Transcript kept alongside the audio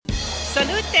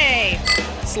Salute!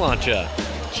 Sláinte.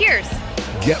 Cheers!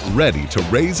 Get ready to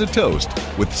raise a toast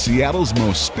with Seattle's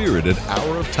most spirited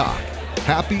hour of talk,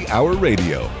 Happy Hour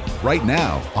Radio, right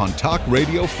now on Talk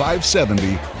Radio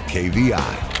 570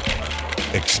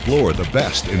 KVI. Explore the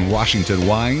best in Washington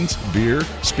wines, beer,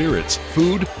 spirits,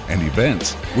 food, and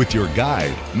events with your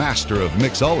guide, master of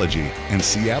mixology, and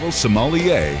Seattle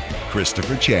sommelier,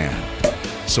 Christopher Chan.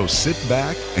 So sit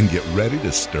back and get ready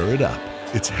to stir it up.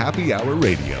 It's Happy Hour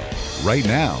Radio, right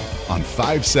now on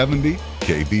 570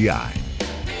 KVI.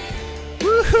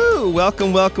 Woohoo!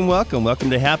 Welcome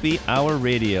to Happy Hour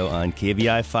Radio on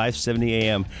KVI 570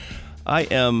 AM. I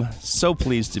am so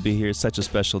pleased to be here. It's such a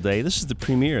special day. This is the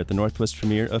premiere, the Northwest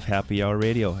premiere of Happy Hour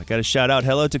Radio. I got to shout out,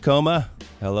 hello Tacoma,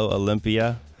 hello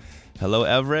Olympia, hello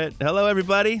Everett, hello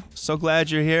everybody. So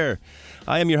glad you're here.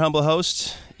 I am your humble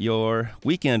host, your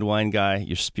weekend wine guy,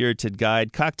 your spirited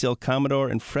guide, cocktail commodore,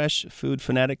 and fresh food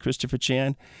fanatic, Christopher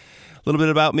Chan. A little bit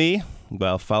about me.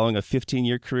 Well, following a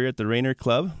 15-year career at the Rainer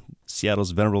Club,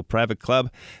 Seattle's venerable private club,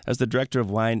 as the director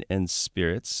of wine and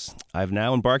spirits, I've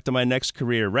now embarked on my next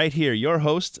career right here, your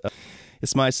host.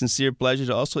 It's my sincere pleasure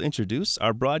to also introduce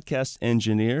our broadcast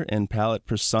engineer and palate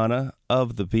persona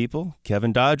of the people,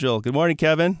 Kevin Dodrill. Good morning,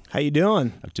 Kevin. How you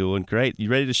doing? I'm doing great.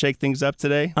 You ready to shake things up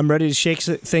today? I'm ready to shake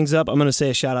things up. I'm going to say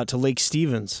a shout out to Lake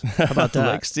Stevens. How about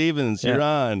that? Lake Stevens, you're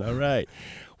on. All right.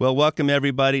 Well, welcome,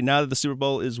 everybody. Now that the Super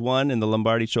Bowl is won and the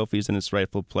Lombardi Trophy is in its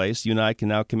rightful place, you and I can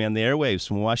now command the airwaves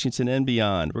from Washington and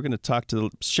beyond. We're going to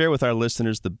share with our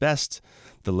listeners the best,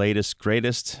 the latest,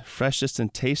 greatest, freshest,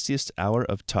 and tastiest hour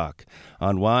of talk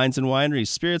on wines and wineries,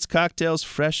 spirits, cocktails,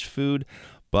 fresh food,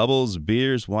 bubbles,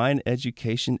 beers, wine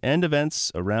education, and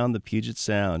events around the Puget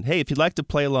Sound. Hey, if you'd like to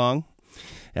play along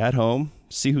at home,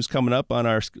 see who's coming up on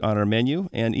our menu,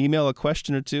 and email a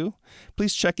question or two,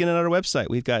 please check in on our website.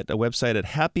 We've got a website at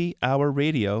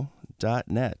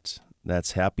happyhourradio.net.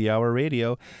 That's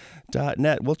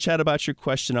happyhourradio.net. We'll chat about your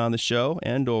question on the show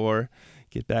and or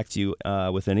get back to you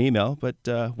with an email. But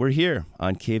we're here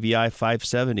on KVI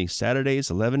 570, Saturdays,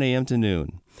 11 a.m. to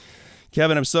noon.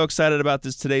 Kevin, I'm so excited about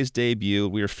today's debut.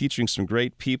 We are featuring some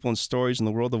great people and stories in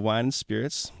the world of wine and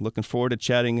spirits. Looking forward to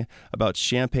chatting about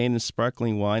champagne and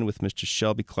sparkling wine with Mr.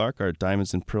 Shelby Clark, our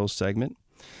Diamonds and Pearls segment.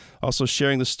 Also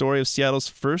sharing the story of Seattle's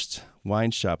first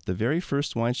wine shop, the very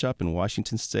first wine shop in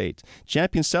Washington State.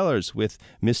 Champion Cellars with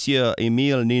Monsieur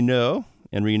Emile Ninot,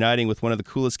 and reuniting with one of the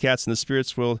coolest cats in the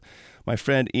spirits world, my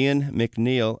friend Ian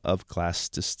McNeil of Glass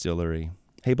Distillery.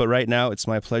 Hey, but right now it's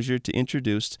my pleasure to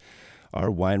introduce our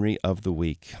winery of the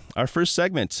week. Our first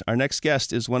segment, our next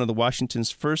guest is one of the Washington's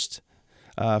first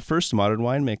modern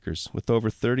winemakers. With over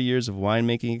 30 years of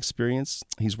winemaking experience,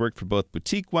 he's worked for both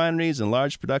boutique wineries and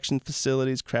large production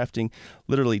facilities, crafting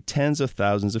literally tens of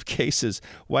thousands of cases,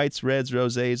 whites, reds,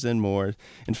 rosés, and more.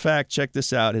 In fact, check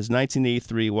this out, his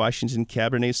 1983 Washington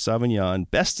Cabernet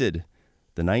Sauvignon bested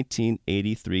the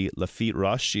 1983 Lafite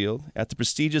Rothschild at the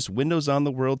prestigious Windows on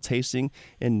the World tasting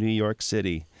in New York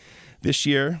City. This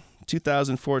year,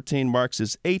 2014 marks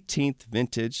his 18th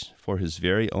vintage for his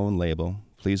very own label.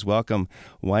 Please welcome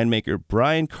winemaker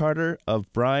Brian Carter of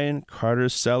Brian Carter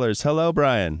Cellars. Hello,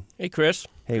 Brian. Hey, Chris.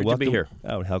 Hey, Good welcome to be here.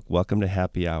 Welcome to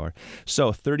Happy Hour.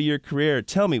 So, 30-year career.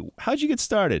 Tell me, how'd you get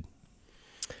started?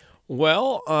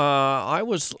 Well, I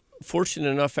was fortunate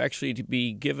enough actually to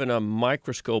be given a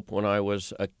microscope when I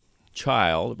was a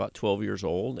child, about 12 years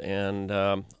old, and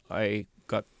I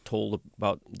got told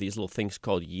about these little things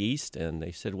called yeast, and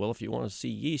they said, well, if you want to see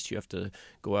yeast, you have to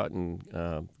go out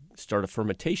and start a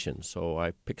fermentation. So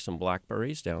I picked some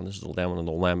blackberries down down in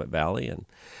the Willamette Valley, and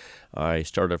I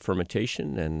started a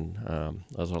fermentation, and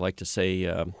as I like to say,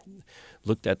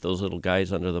 looked at those little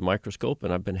guys under the microscope,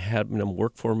 and I've been having them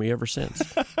work for me ever since.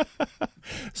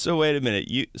 So wait a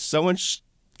minute, someone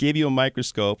gave you a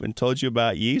microscope and told you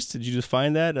about yeast? Did you just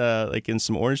find that like in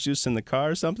some orange juice in the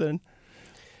car or something?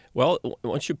 Well,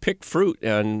 once you pick fruit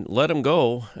and let them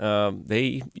go,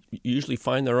 they usually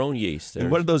find their own yeast.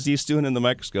 And what are those yeast doing in the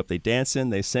microscope? They dancing,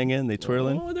 they singing, they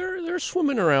twirling? Oh, they're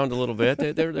swimming around a little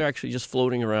bit. They're actually just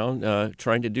floating around,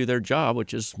 trying to do their job,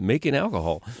 which is making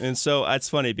alcohol. And so that's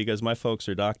funny because my folks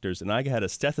are doctors, and I had a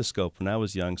stethoscope when I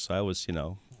was young, so I was,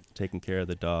 taking care of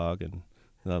the dog and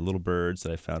the little birds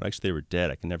that I found. Actually, they were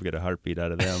dead. I could never get a heartbeat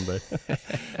out of them. But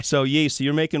so yeast. So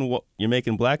you're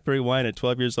making blackberry wine at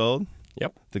 12 years old?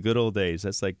 Yep. The good old days.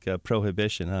 That's like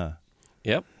prohibition, huh?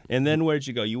 Yep. And then where'd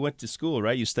you go? You went to school,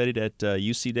 right? You studied at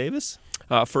UC Davis?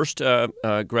 First,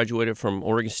 graduated from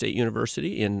Oregon State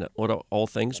University in all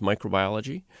things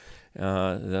microbiology.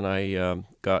 Then I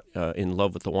got in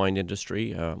love with the wine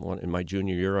industry. In my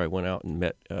junior year, I went out and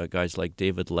met guys like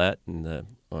David Lett in the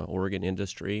Oregon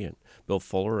industry and Bill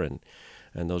Fuller, and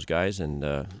and those guys. And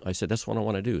I said, that's what I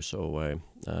want to do. So I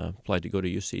applied to go to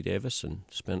UC Davis and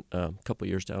spent a couple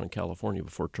years down in California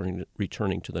before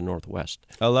returning to the Northwest.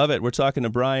 I love it. We're talking to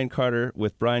Brian Carter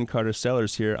with Brian Carter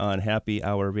Cellars here on Happy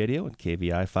Hour Radio and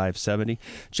KVI 570,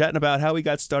 chatting about how he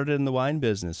got started in the wine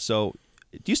business. So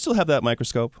do you still have that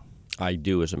microscope? I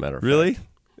do, as a matter of Really? fact.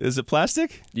 Is it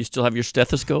plastic? Do you still have your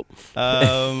stethoscope?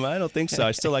 I don't think so.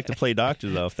 I still like to play doctor,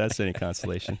 though, if that's any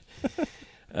consolation.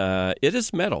 It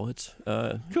is metal. It's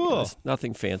Cool. It's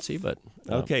nothing fancy, but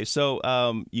Okay,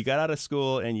 so you got out of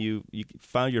school and you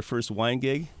found your first wine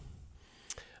gig?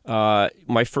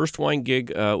 My first wine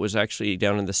gig was actually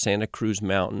down in the Santa Cruz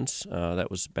Mountains.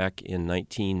 That was back in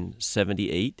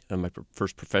 1978. My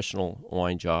first professional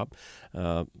wine job,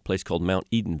 a place called Mount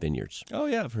Eden Vineyards. Oh,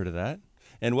 yeah, I've heard of that.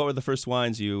 And what were the first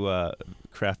wines you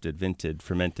crafted, vinted,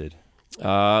 fermented?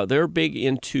 They're big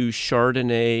into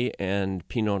Chardonnay and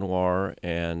Pinot Noir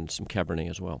and some Cabernet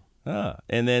as well.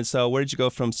 And then so where did you go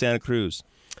from Santa Cruz?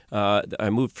 I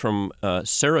moved from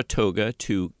Saratoga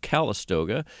to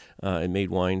Calistoga and made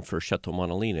wine for Chateau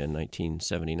Montelena in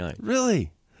 1979.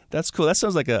 Really? That's cool. That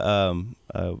sounds like a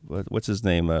what's his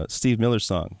name? Steve Miller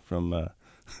song from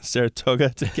Saratoga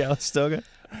to Calistoga.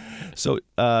 So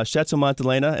Chateau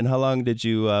Montelena, and how long did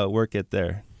you work at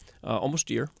there? Almost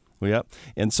a year. Well, yeah.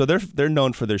 And so they're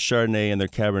known for their Chardonnay and their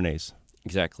Cabernets.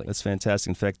 Exactly. That's fantastic.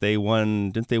 In fact,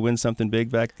 didn't they win something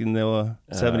big back in the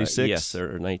 76? Yes, their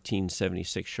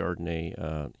 1976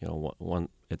 Chardonnay, won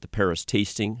at the Paris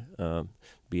tasting,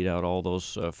 beat out all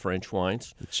those French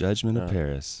wines. The Judgment of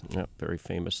Paris. Yeah, very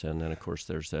famous. And then, of course,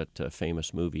 there's that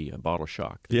famous movie, Bottle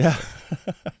Shock. Yeah.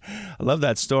 I love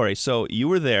that story. So you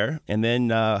were there, and then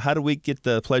how do we get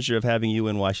the pleasure of having you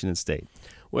in Washington State?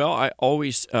 Well, I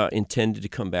always intended to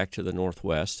come back to the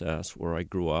Northwest. That's where I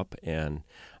grew up, and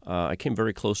I came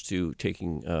very close to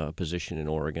taking a position in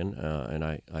Oregon, and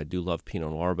I do love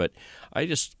Pinot Noir, but I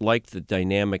just liked the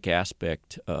dynamic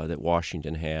aspect that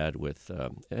Washington had with,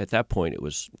 at that point, it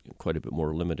was quite a bit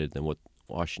more limited than what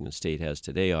Washington State has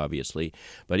today, obviously.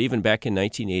 But even back in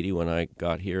 1980 when I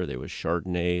got here, there was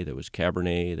Chardonnay, there was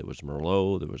Cabernet, there was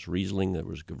Merlot, there was Riesling, there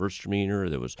was Gewürztraminer,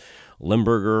 there was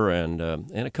Limburger, and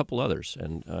a couple others.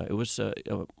 And it was a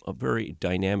very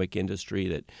dynamic industry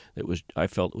that was, I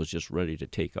felt, was just ready to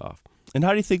take off. And how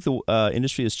do you think the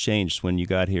industry has changed when you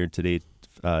got here today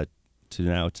to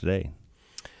now today?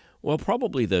 Well,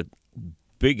 probably the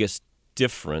biggest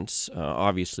difference,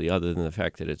 obviously, other than the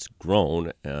fact that it's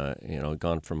grown,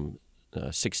 gone from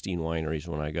 16 wineries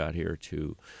when I got here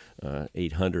to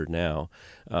 800 now,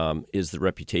 is the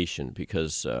reputation.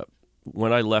 Because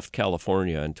when I left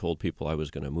California and told people I was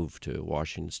going to move to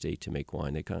Washington State to make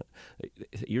wine,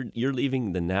 you're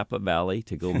leaving the Napa Valley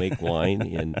to go make wine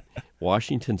in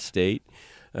Washington State.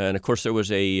 And, of course, there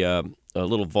was a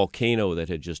little volcano that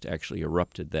had just actually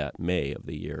erupted that May of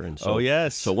the year. And so, oh,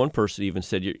 yes. So one person even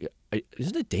said,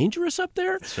 isn't it dangerous up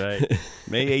there? That's right.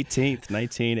 May 18th,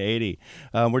 1980.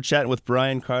 We're chatting with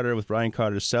Brian Carter with Brian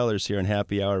Carter Cellars here on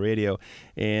Happy Hour Radio.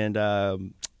 And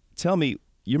tell me,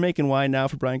 you're making wine now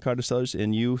for Brian Carter Cellars,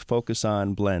 and you focus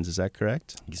on blends. Is that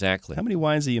correct? Exactly. How many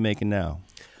wines are you making now?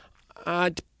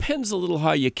 It depends a little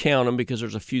how you count them, because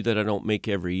there's a few that I don't make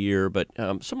every year, but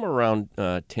somewhere around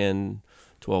 10,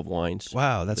 12 wines.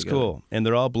 Wow, that's together. cool. And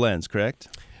they're all blends, correct?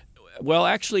 Well,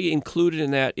 actually included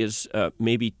in that is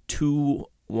maybe 2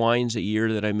 wines a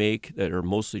year that I make that are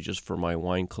mostly just for my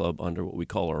wine club under what we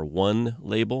call our one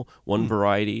label, one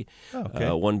variety,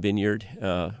 one vineyard,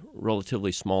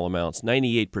 relatively small amounts.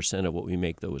 98% of what we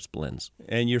make, though, is blends.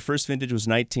 And your first vintage was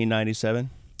 1997?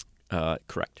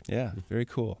 Correct. Yeah, very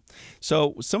cool.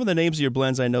 So some of the names of your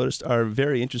blends I noticed are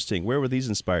very interesting. Where were these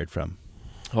inspired from?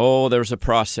 Oh, there's a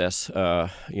process.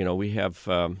 We have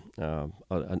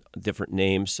different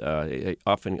names. They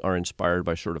often are inspired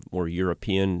by sort of more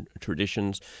European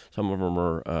traditions. Some of them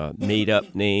are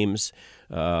made-up names.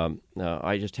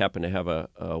 I just happen to have a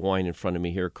wine in front of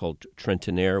me here called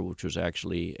Trentenaire, which was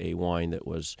actually a wine that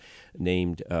was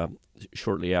named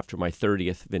shortly after my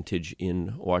 30th vintage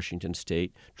in Washington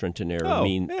State. Trentenaire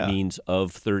means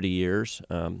of 30 years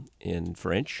in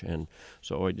French, and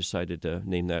so I decided to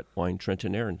name that wine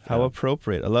Trentenaire. How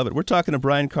appropriate. I love it. We're talking to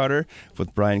Brian Carter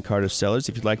with Brian Carter Cellars.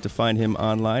 If you'd like to find him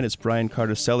online, it's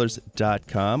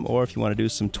briancartercellars.com, or if you want to do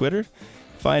some Twitter,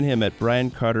 find him at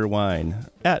Brian Carter Wine,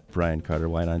 at Brian Carter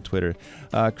Wine on Twitter.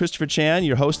 Christopher Chan,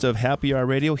 your host of Happy Hour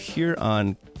Radio here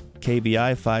on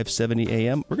KVI 570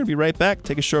 AM. We're going to be right back.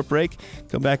 Take a short break.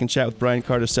 Come back and chat with Brian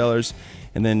Carter Cellars,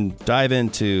 and then dive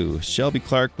into Shelby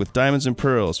Clark with Diamonds and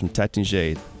Pearls from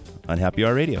Taittinger on Happy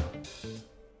Hour Radio.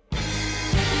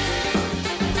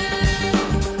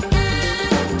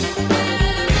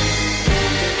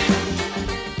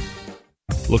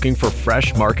 Looking for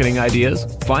fresh marketing ideas?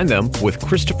 Find them with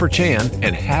Christopher Chan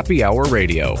and Happy Hour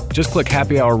Radio. Just click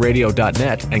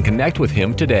happyhourradio.net and connect with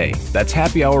him today. That's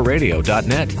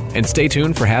happyhourradio.net. And stay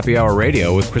tuned for Happy Hour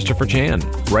Radio with Christopher Chan,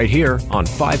 right here on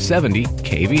 570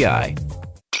 KVI.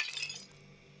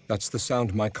 That's the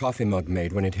sound my coffee mug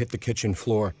made when it hit the kitchen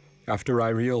floor after I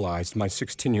realized my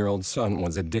 16-year-old son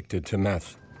was addicted to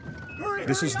meth.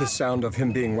 This is the sound of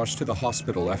him being rushed to the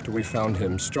hospital after we found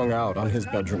him strung out on his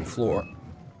bedroom floor.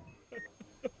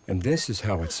 And this is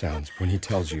how it sounds when he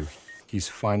tells you he's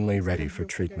finally ready for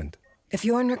treatment. If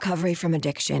you're in recovery from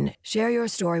addiction, share your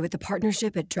story with the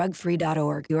partnership at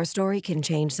drugfree.org. Your story can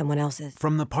change someone else's.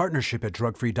 From the partnership at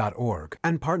drugfree.org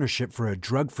and Partnership for a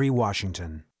Drug-Free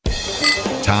Washington.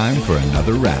 Time for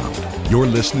another round. You're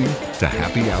listening to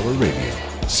Happy Hour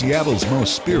Radio, Seattle's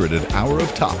most spirited hour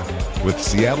of talk, with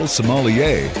Seattle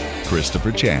sommelier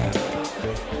Christopher Chan.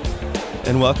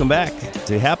 And welcome back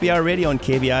to Happy Hour Radio on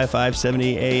KVI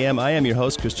 570 AM. I am your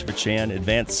host, Christopher Chan,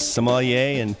 advanced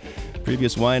sommelier and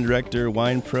previous wine director,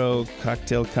 wine pro,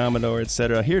 cocktail commodore,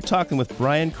 etc. Here talking with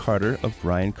Brian Carter of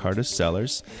Brian Carter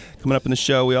Cellars. Coming up in the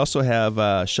show, we also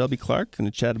have Shelby Clark going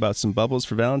to chat about some bubbles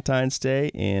for Valentine's Day,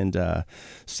 and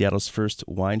Seattle's first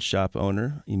wine shop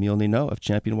owner, Emile Nino of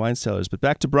Champion Wine Cellars. But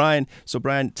back to Brian. So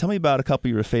Brian, tell me about a couple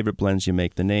of your favorite blends you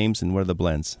make, the names, and what are the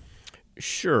blends?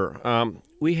 Sure.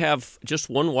 We have just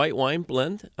one white wine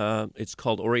blend. It's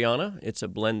called Oriana. It's a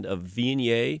blend of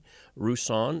Viognier,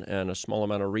 Roussanne, and a small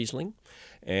amount of Riesling.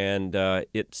 And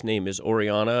its name is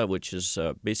Oriana, which is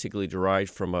basically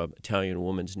derived from an Italian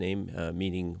woman's name,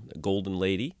 meaning golden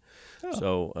lady. Oh.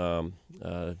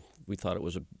 So we thought it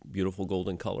was a beautiful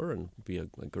golden color and be a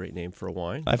great name for a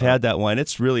wine. I've had that wine.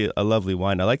 It's really a lovely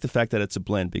wine. I like the fact that it's a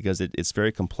blend because it's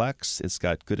very complex. It's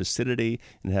got good acidity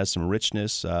and it has some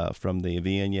richness from the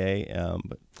Viognier,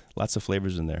 but lots of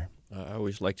flavors in there. I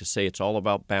always like to say it's all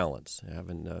about balance,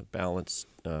 having balanced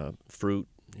fruit,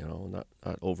 not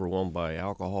overwhelmed by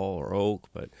alcohol or oak,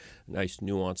 but nice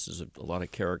nuances of a lot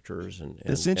of characters. And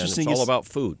it's interesting. And it's all about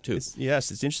food, too. It's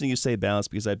interesting you say balance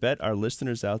because I bet our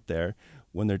listeners out there,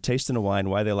 when they're tasting a wine,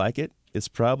 why they like it, it's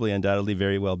probably undoubtedly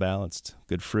very well balanced.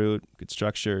 Good fruit, good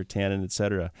structure, tannin,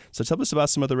 etc. So tell us about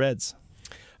some of the reds.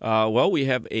 Well, we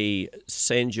have a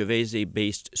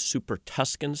Sangiovese-based Super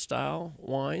Tuscan style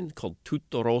wine called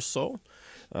Tutto Rosso.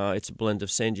 It's a blend of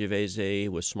Sangiovese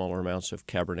with smaller amounts of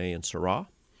Cabernet and Syrah.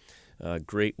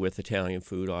 Great with Italian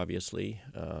food, obviously,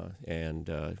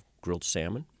 and grilled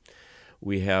salmon.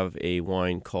 We have a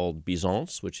wine called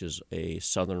Byzance, which is a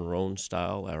Southern Rhone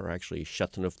style, or actually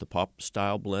Châteauneuf-du-Pape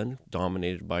style blend,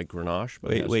 dominated by Grenache.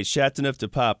 Wait,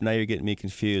 Châteauneuf-du-Pape, now you're getting me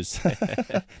confused.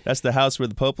 That's the house where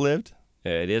the Pope lived?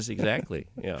 It is, exactly,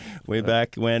 yeah. Way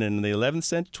back when, in the 11th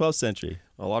century, 12th century.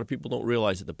 A lot of people don't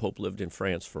realize that the Pope lived in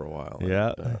France for a while.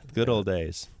 Yeah, good old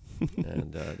days.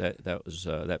 And that was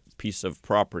that piece of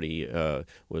property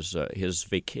was his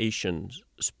vacation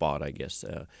spot, I guess,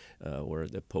 where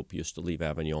the Pope used to leave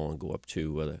Avignon and go up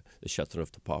to the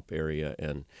Châteauneuf-du-Pape area,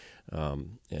 and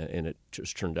it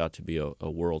just turned out to be a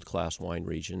world-class wine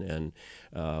region, and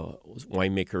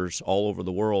winemakers all over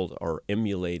the world are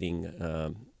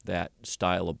emulating that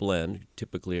style of blend,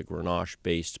 typically a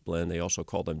Grenache-based blend. They also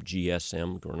call them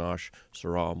GSM, Grenache,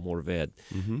 Syrah, Mourvedre.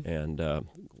 Mm-hmm. And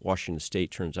Washington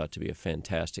State turns out to be a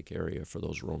fantastic area for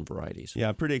those Rhone varieties. Yeah,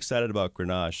 I'm pretty excited about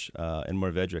Grenache and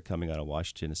Mourvedre coming out of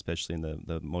Washington, especially in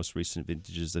the most recent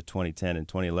vintages of 2010 and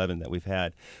 2011 that we've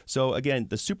had. So, again,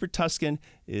 the Super Tuscan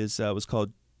was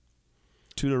called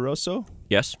Tutto Rosso?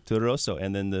 Yes. Tutto Rosso.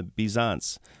 And then the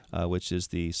Byzance, which is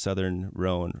the Southern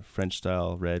Rhone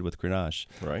French-style red with Grenache.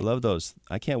 Right. I love those.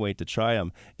 I can't wait to try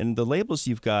them. And the labels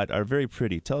you've got are very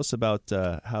pretty. Tell us about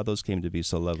how those came to be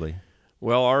so lovely.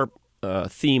 Well, our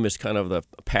theme is kind of the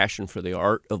passion for the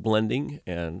art of blending,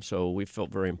 and so we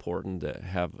felt very important to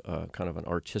have kind of an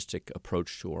artistic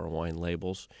approach to our wine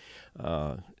labels.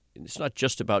 It's not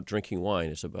just about drinking wine.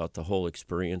 It's about the whole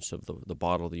experience of the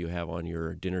bottle that you have on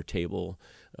your dinner table,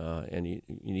 and you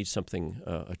need something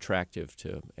attractive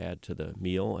to add to the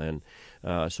meal. And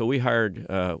so we hired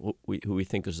who we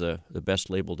think is the best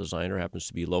label designer, happens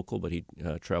to be local, but he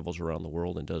travels around the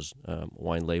world and does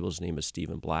wine labels. His name is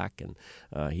Stephen Black,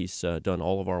 and he's done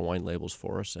all of our wine labels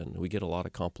for us, and we get a lot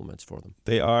of compliments for them.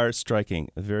 They are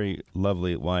striking, very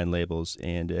lovely wine labels.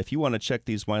 And if you want to check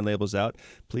these wine labels out,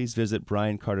 please visit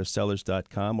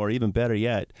BrianCarterCellars.com, or even better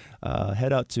yet,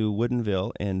 head out to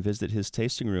Woodinville and visit his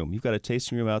tasting room. You've got a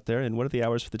tasting room room out there, and what are the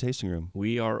hours for the tasting room?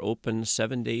 We are open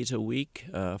 7 days a week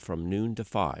from noon to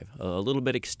 5. A little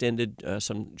bit extended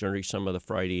during some of the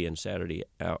Friday and Saturday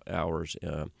hours,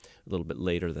 a little bit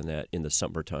later than that in the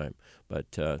summertime.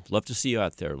 But love to see you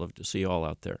out there. Love to see you all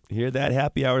out there. Hear that?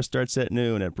 Happy hour starts at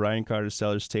noon at Brian Carter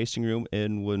Cellars Tasting Room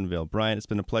in Woodinville. Brian, it's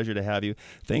been a pleasure to have you.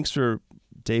 Thanks for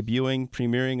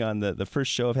premiering on the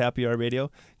first show of Happy Hour Radio.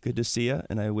 Good to see you,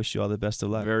 and I wish you all the best of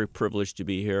luck. Very privileged to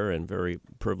be here and very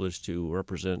privileged to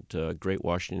represent Great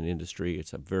Washington Industry.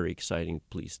 It's a very exciting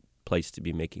place to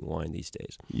be making wine these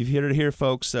days. You've heard it here,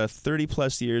 folks.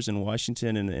 30-plus years in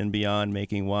Washington and beyond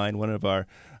making wine. One of our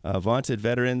vaunted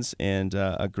veterans and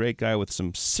a great guy with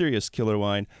some serious killer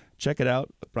wine. Check it out,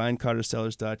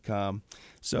 BrianCarterCellars.com.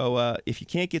 So if you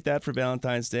can't get that for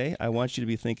Valentine's Day, I want you to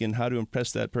be thinking how to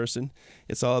impress that person.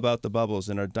 It's all about the bubbles.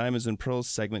 In our Diamonds and Pearls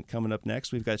segment coming up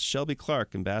next, we've got Shelby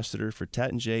Clark, ambassador for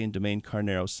Taittinger and Domaine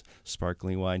Carneros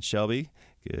Sparkling Wine. Shelby,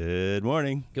 good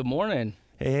morning. Good morning.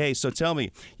 Hey, so tell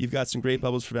me, you've got some great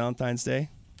bubbles for Valentine's Day?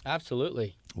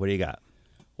 Absolutely. What do you got?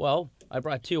 Well, I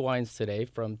brought 2 wines today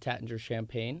from Taittinger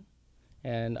Champagne,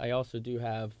 and I also do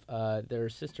have their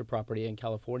sister property in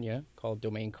California called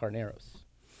Domaine Carneros.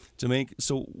 Domaine.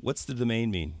 So what's the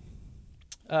domain mean?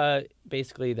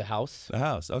 Basically the house. The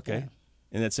house, okay. Yeah.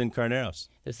 And that's in Carneros.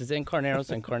 This is in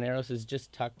Carneros, and Carneros is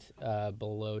just tucked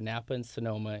below Napa and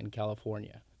Sonoma in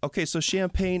California. Okay, so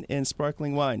champagne and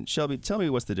sparkling wine. Shelby, tell me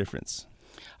what's the difference?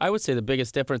 I would say the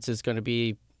biggest difference is going to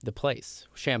be the place.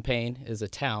 Champagne is a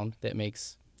town that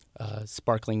makes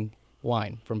sparkling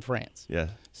wine from France. Yeah.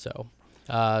 So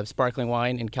sparkling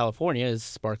wine in California is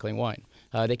sparkling wine.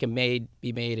 They can be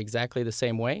made exactly the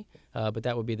same way, but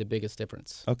that would be the biggest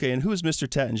difference. Okay, and who's Mr.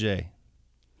 Taittinger?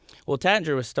 Well,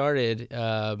 Taittinger was started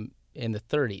in the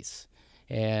 30s,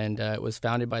 and it was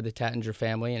founded by the Taittinger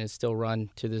family, and it's still run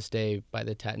to this day by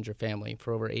the Taittinger family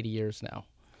for over 80 years now.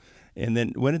 And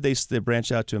then when did they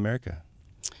branch out to America?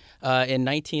 In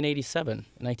 1987.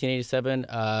 In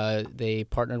 1987, they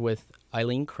partnered with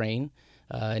Eileen Crane,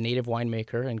 a native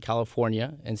winemaker in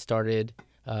California, and started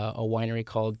a winery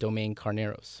called Domaine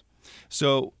Carneros.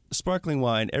 So sparkling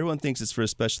wine, everyone thinks it's for a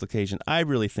special occasion. I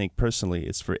really think personally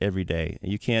it's for every day.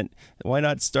 You can't, why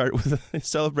not start with,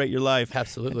 celebrate your life.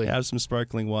 Absolutely. And have some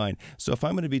sparkling wine. So if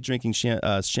I'm going to be drinking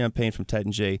champagne from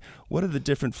Taittinger, what are the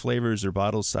different flavors or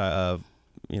bottles of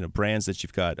brands that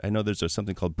you've got? I know there's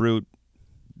something called Brut,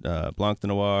 Blanc de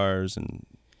Noirs, and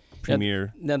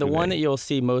Premier. Now the one that you'll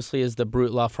see mostly is the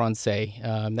Brut La Francais.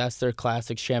 That's their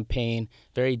classic champagne,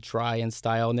 very dry in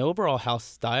style. And the overall house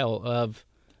style of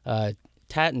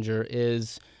Taittinger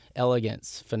is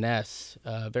elegance, finesse,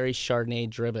 very Chardonnay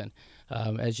driven.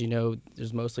 As you know,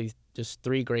 there's mostly just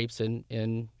 3 grapes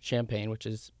in Champagne, which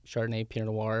is Chardonnay, Pinot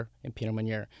Noir, and Pinot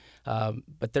Meunier.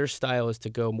 But their style is to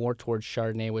go more towards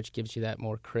Chardonnay, which gives you that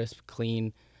more crisp,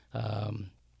 clean,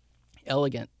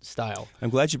 elegant style. I'm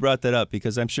glad you brought that up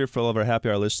because I'm sure for all of our Happy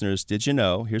Hour listeners, did you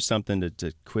know, here's something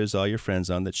to quiz all your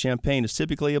friends on, that champagne is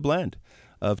typically a blend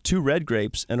of 2 red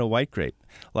grapes and a white grape.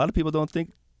 A lot of people don't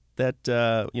think that,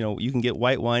 you can get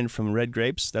white wine from red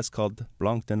grapes. That's called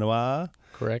Blanc de Noir.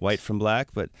 Correct. White from black.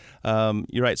 But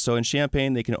you're right. So in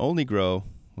Champagne, they can only grow,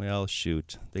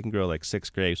 they can grow like 6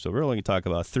 grapes. So we're only going to talk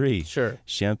about 3. Sure.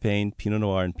 Champagne, Pinot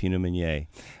Noir, and Pinot Meunier.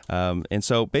 And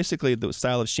so basically the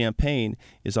style of Champagne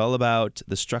is all about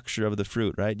the structure of the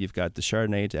fruit, right? You've got the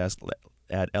Chardonnay to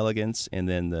add elegance, and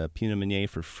then the Pinot Meunier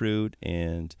for fruit,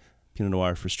 and Pinot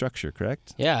Noir for structure,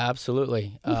 correct? Yeah,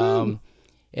 absolutely.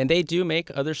 And they do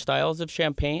make other styles of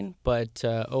champagne, but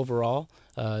overall,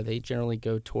 they generally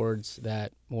go towards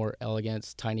that more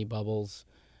elegance, tiny bubbles,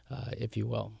 if you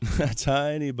will.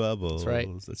 Tiny bubbles. That's right.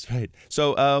 That's right.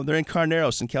 So they're in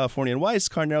Carneros in California. And why is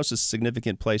Carneros a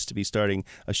significant place to be starting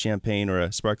a champagne or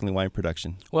a sparkling wine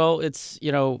production? Well, it's,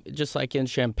 just like in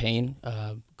Champagne,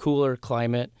 cooler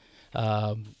climate,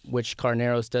 which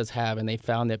Carneros does have. And they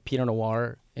found that Pinot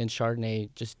Noir and Chardonnay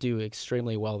just do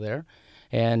extremely well there.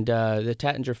 And the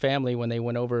Taittinger family, when they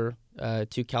went over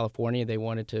to California, they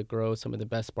wanted to grow some of the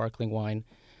best sparkling wine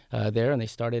there, and they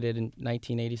started it in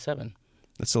 1987.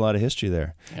 That's a lot of history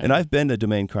there. Yeah. And I've been to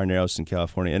Domaine Carneros in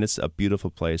California, and it's a beautiful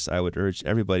place. I would urge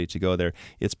everybody to go there.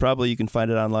 It's probably, you can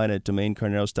find it online at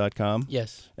DomaineCarneros.com.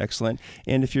 Yes. Excellent.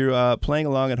 And if you're playing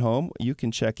along at home, you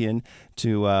can check in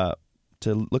to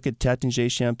look at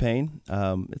Taittinger Champagne.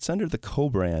 It's under the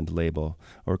co-brand label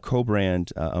or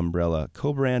co-brand umbrella,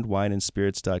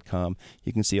 cobrandwineandspirits.com.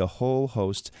 You can see a whole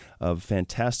host of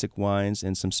fantastic wines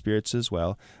and some spirits as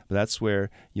well. But that's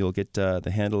where you'll get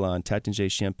the handle on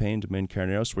Taittinger Champagne, Domaine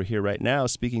Carneros. We're here right now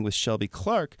speaking with Shelby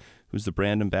Clark, who's the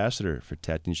brand ambassador for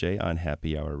Taittinger on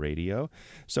Happy Hour Radio.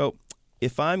 So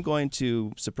if I'm going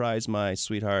to surprise my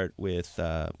sweetheart with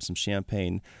some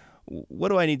champagne, what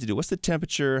do I need to do? What's the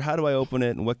temperature? How do I open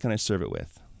it? And what can I serve it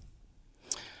with?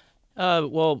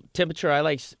 Well, temperature, I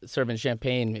like serving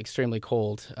champagne extremely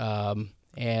cold.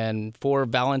 And for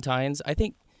Valentine's, I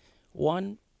think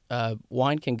wine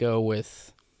can go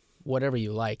with whatever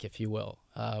you like, if you will.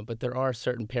 But there are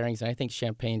certain pairings, and I think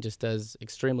champagne just does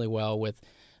extremely well with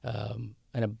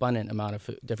an abundant amount of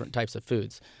different types of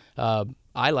foods.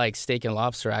 I like steak and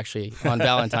lobster, actually, on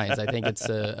Valentine's. I think it's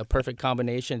a perfect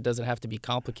combination. It doesn't have to be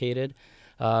complicated.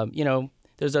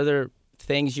 There's other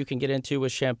things you can get into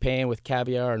with champagne, with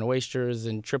caviar and oysters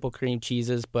and triple cream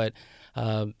cheeses, but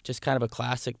just kind of a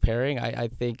classic pairing. I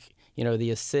think,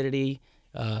 the acidity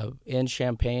in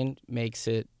champagne makes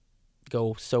it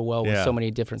go so well with so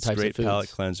many different types of foods. Great palate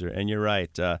cleanser, and you're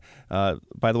right.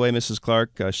 By the way, Mrs.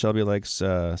 Clark, Shelby likes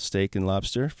steak and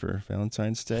lobster for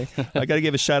Valentine's Day. I got to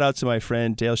give a shout out to my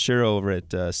friend Dale Shiro over at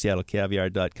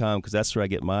SeattleCaviar.com, because that's where I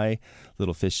get my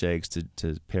little fish eggs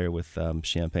to pair with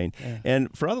champagne. Yeah. And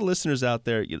for all the listeners out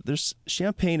there,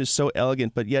 champagne is so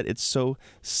elegant, but yet it's so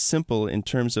simple in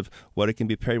terms of what it can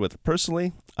be paired with.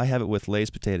 Personally, I have it with Lay's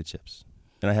potato chips,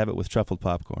 and I have it with truffled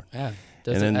popcorn. Yeah.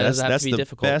 And then that's the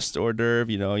difficult. best hors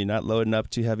d'oeuvre. You're not loading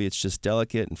up too heavy. It's just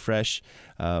delicate and fresh.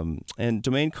 And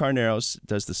Domaine Carneros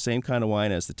does the same kind of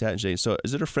wine as the Taittinger. So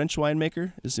is it a French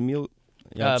winemaker? Is Emile?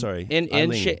 Yeah, I'm sorry.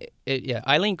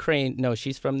 Eileen Crane. No,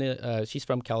 she's from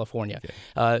California.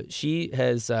 Okay. She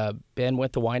has been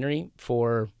with the winery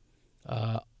for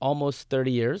almost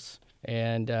 30 years.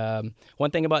 And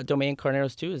one thing about Domaine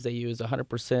Carneros too is they use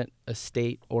 100%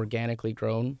 estate organically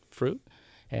grown fruit.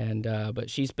 And but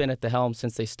she's been at the helm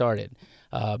since they started.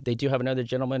 They do have another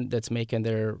gentleman that's making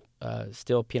their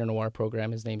still Pinot Noir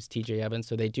program. His name's T.J. Evans.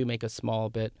 So they do make a small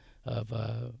bit of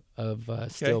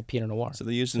still Pinot Noir. So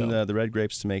they're using the red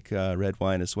grapes to make red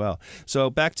wine as well. So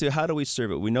back to how do we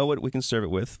serve it? We know what we can serve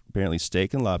it with. Apparently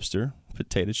steak and lobster,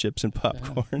 potato chips and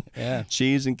popcorn,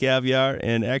 cheese and caviar.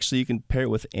 And actually you can pair it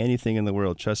with anything in the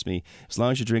world. Trust me. As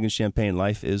long as you're drinking champagne,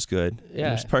 life is good.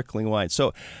 Yeah. And sparkling wine.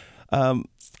 So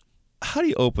how do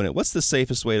you open it? What's the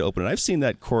safest way to open it? I've seen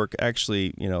that cork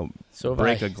actually,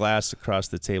 break a glass across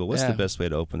the table. What's the best way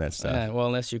to open that stuff? Well,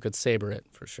 unless you could saber it,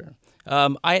 for sure.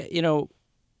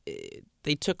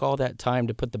 They took all that time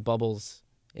to put the bubbles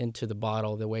into the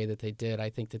bottle the way that they did. I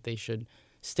think that they should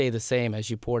stay the same as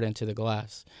you pour it into the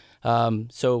glass.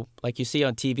 So like you see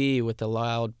on TV with the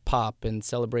loud pop and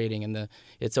celebrating and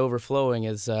it's overflowing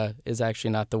is actually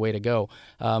not the way to go.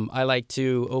 I like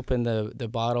to open the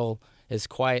bottle as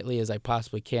quietly as I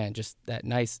possibly can, just that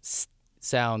nice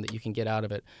sound that you can get out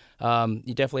of it.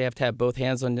 You definitely have to have both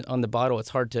hands on the bottle. It's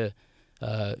hard to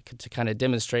kind of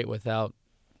demonstrate without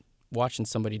watching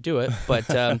somebody do it. But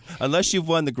unless you've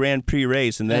won the Grand Prix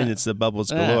race, and then it's the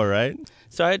bubbles galore, right?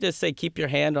 So I just say keep your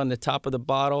hand on the top of the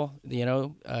bottle.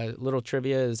 Little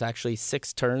trivia is actually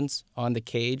 6 turns on the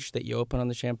cage that you open on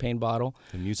the champagne bottle.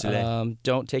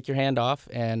 Don't take your hand off,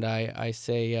 and I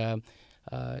say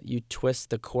you twist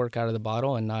the cork out of the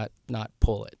bottle and not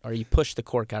pull it, or you push the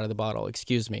cork out of the bottle,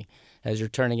 as you're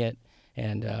turning it,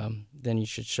 and then you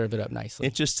should serve it up nicely.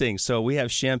 Interesting. So we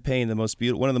have champagne,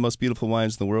 one of the most beautiful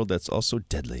wines in the world, that's also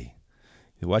deadly.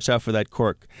 Watch out for that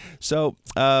cork. So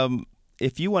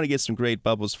if you want to get some great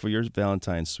bubbles for your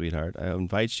Valentine's, sweetheart, I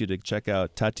invite you to check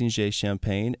out Taittinger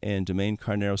Champagne and Domaine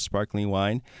Carneros Sparkling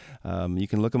Wine. You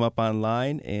can look them up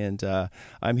online. And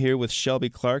I'm here with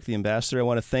Shelby Clark, the ambassador. I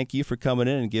want to thank you for coming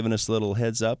in and giving us a little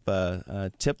heads up,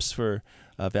 tips for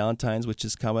Valentine's, which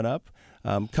is coming up.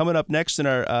 Coming up next in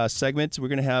our segment, we're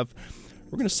going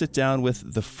to sit down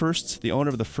with the owner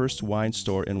of the first wine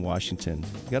store in Washington.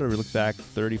 You got to look back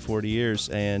 30, 40 years,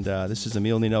 and this is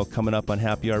Emile Nino coming up on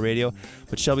Happy Hour Radio.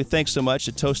 But Shelby, thanks so much.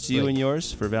 A toast to you and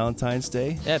yours for Valentine's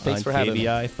Day. Yeah, thanks for having me.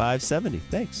 KVI 570.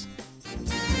 Thanks.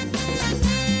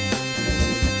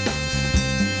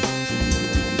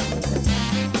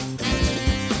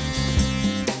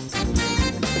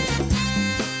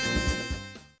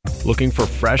 Looking for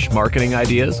fresh marketing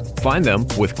ideas? Find them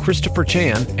with Christopher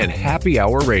Chan and Happy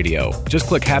Hour Radio. Just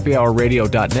click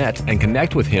happyhourradio.net and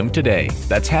connect with him today.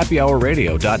 That's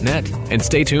happyhourradio.net. And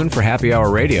stay tuned for Happy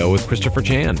Hour Radio with Christopher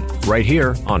Chan, right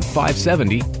here on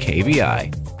 570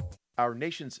 KVI. Our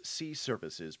nation's sea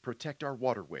services protect our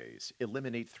waterways,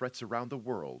 eliminate threats around the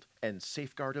world, and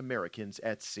safeguard Americans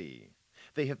at sea.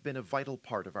 They have been a vital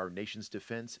part of our nation's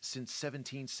defense since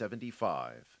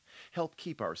 1775. Help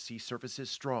keep our sea services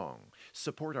strong.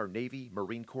 Support our Navy,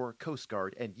 Marine Corps, Coast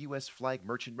Guard, and U.S. Flag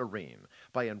Merchant Marine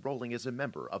by enrolling as a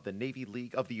member of the Navy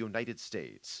League of the United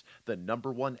States, the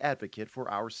 #1 advocate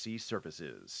for our sea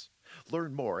services.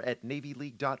 Learn more at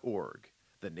NavyLeague.org.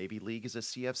 The Navy League is a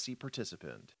CFC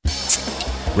participant.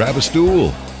 Grab a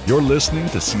stool. You're listening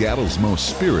to Seattle's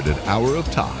most spirited hour of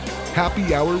talk,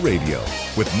 Happy Hour Radio,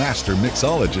 with master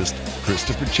mixologist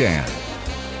Christopher Chan.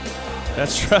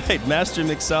 That's right, master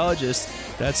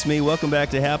mixologist. That's me. Welcome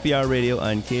back to Happy Hour Radio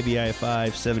on KVI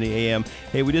 570 AM.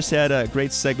 Hey, we just had a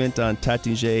great segment on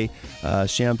Taittinger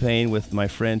Champagne with my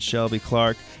friend Shelby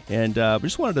Clark, and we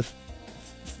just wanted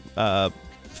to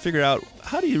figure out,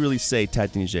 how do you really say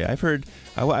Taittinger? I've heard,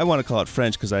 I want to call it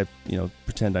French because I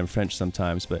pretend I'm French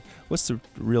sometimes, but what's the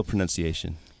real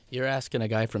pronunciation? You're asking a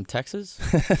guy from Texas?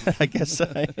 I guess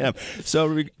I am.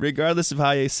 So regardless of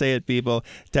how you say it, people,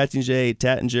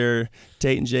 Taittinger,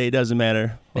 Taittinger, doesn't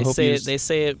matter. They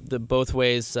say it both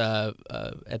ways at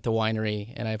the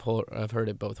winery, and I've heard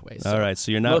it both ways. So all right, so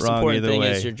you're not wrong either way. Most important thing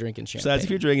is you're drinking champagne. So if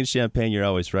you're drinking champagne, you're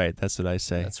always right. That's what I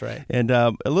say. That's right. And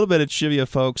a little bit of trivia,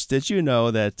 folks. Did you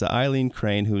know that Eileen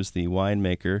Crane, who's the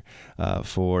winemaker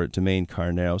for Domaine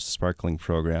Carneros Sparkling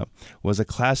Program, was a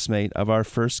classmate of our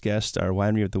first guest, our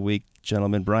Winery of the Week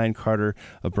gentleman, Brian Carter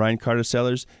of Brian Carter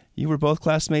Cellars. You were both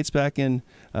classmates back in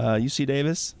UC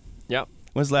Davis? Yep.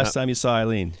 When's the last time you saw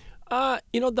Eileen? Not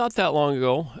that long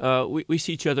ago. We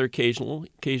see each other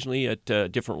occasionally at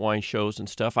different wine shows and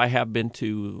stuff. I have been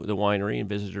to the winery and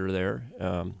visited her there.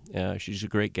 She's a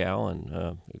great gal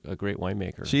and a great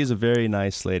winemaker. She's a very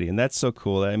nice lady, and that's so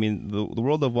cool. I mean, the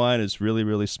world of wine is really,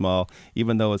 really small,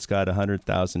 even though it's got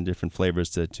 100,000 different flavors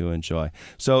to enjoy.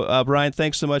 So, Brian,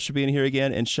 thanks so much for being here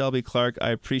again. And Shelby Clark, I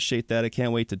appreciate that. I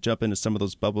can't wait to jump into some of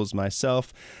those bubbles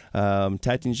myself.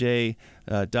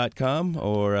 Taittinger.com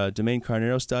or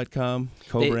DomaineCarneros.com.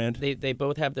 Co-brand. They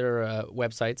both have their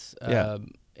websites,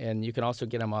 and you can also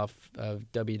get them off of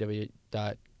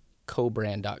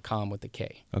www.cobrand.com with the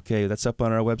K. Okay, that's up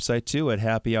on our website too at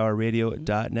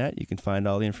happyhourradio.net. You can find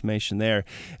all the information there.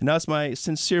 And now it's my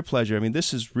sincere pleasure. I mean,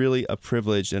 this is really a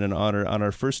privilege and an honor. On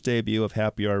our first debut of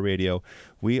Happy Hour Radio,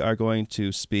 we are going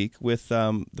to speak with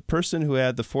the person who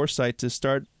had the foresight to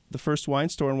start the first wine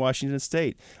store in Washington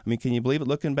State. I mean, can you believe it?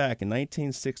 Looking back, in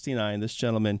 1969, this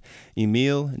gentleman,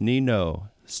 Emile Ninot,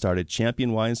 started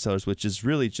Champion Wine Cellars, which is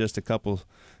really just a couple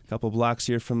blocks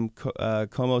here from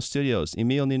Como Studios.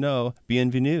 Emile Ninot,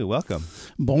 bienvenue. Welcome.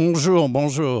 Bonjour,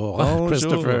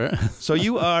 Christopher. So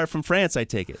you are from France, I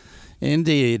take it.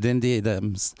 Indeed.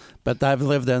 But I've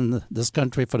lived in this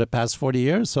country for the past 40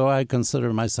 years, so I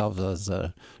consider myself as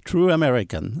a true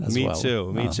American as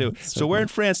well. Me too. So where in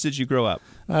France did you grow up?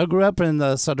 I grew up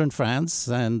in southern France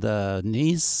and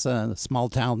Nice, a small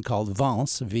town called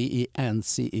Vence,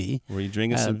 Vence. Were you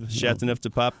drinking some Chateauneuf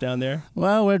de Pape down there?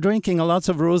 Well, we're drinking lots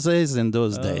of rosés in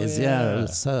those days. Yeah,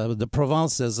 the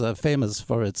Provence is famous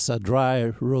for its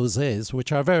dry rosés,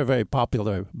 which are very, very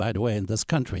popular, by the way, in this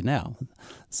country now.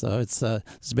 So it's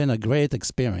been a great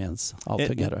experience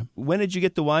altogether. When did you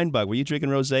get the wine bug? Were you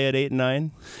drinking rosé at 8,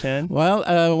 9, 10?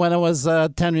 Well, when I was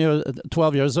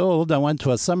 12 years old, I went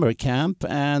to a summer camp,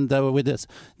 and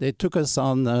they took us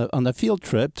on a field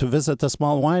trip to visit a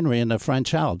small winery in the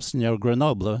French Alps near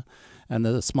Grenoble, and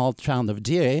the small town of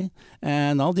Die.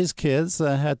 And all these kids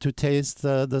had to taste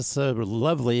this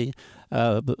lovely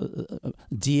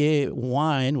Die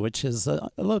wine, which is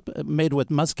made with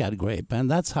muscat grape,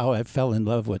 and that's how I fell in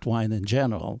love with wine in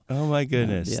general. Oh my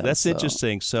goodness, that's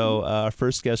interesting. So our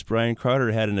first guest, Brian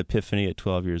Carter, had an epiphany at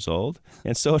 12 years old,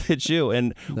 and so did you.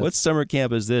 And what summer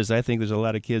camp is this? I think there's a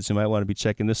lot of kids who might want to be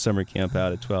checking this summer camp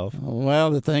out at 12.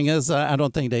 Well, the thing is, I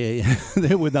don't think they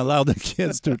would allow the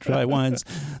kids to try wines.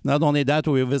 Not only that,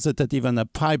 we visited even a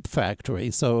pipe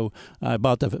factory. So I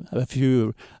bought a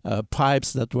few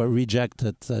pipes that were rejected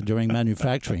during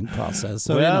manufacturing process.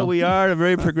 So, we are a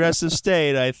very progressive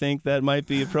state. I think that might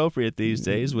be appropriate these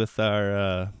days with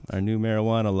our new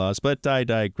marijuana laws. But I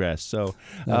digress. So,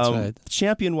 that's right.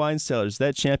 Champion Wine Cellars.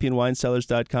 That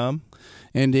championwinecellars.com?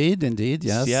 Indeed,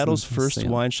 yes. Seattle's first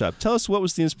wine shop. Tell us, what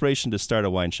was the inspiration to start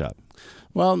a wine shop?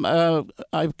 Well,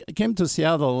 I came to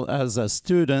Seattle as a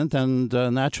student, and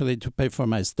naturally to pay for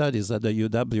my studies at the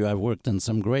UW, I worked in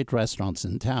some great restaurants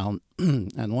in town,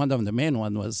 and one of the main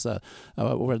ones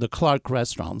were the Clark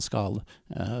restaurants called.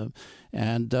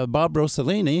 And Bob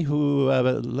Rossellini, who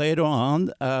later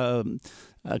on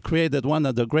created one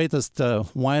of the greatest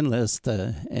wine lists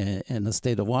in the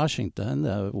state of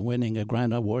Washington, winning a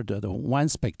grand award, the Wine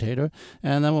Spectator.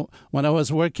 And when I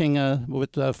was working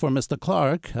for Mr.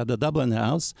 Clark at the Dublin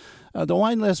House, the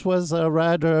wine list was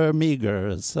rather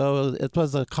meager. So it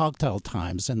was cocktail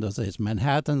times in those days: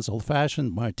 Manhattans,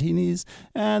 old-fashioned martinis,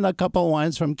 and a couple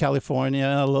wines from California,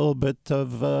 a little bit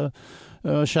of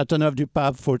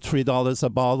Chateauneuf-du-Pape for $3 a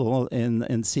bottle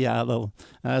in Seattle.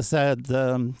 I said,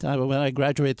 when I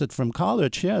graduated from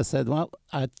college, I said, well,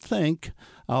 I think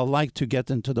I'd like to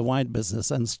get into the wine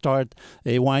business and start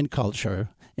a wine culture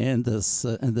in the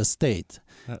state.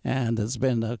 And it's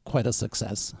been quite a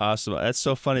success. Awesome. That's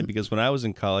so funny because when I was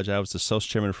in college, I was the social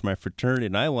chairman for my fraternity,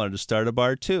 and I wanted to start a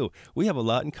bar too. We have a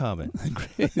lot in common.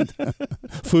 Great.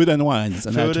 Food and wines.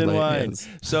 Food and wines.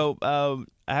 Yes. So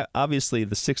obviously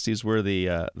the 60s were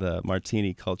the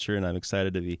martini culture, and I'm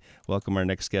excited to welcome our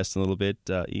next guest in a little bit,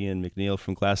 Ian McNeil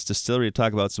from Glass Distillery, to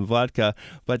talk about some vodka.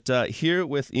 But here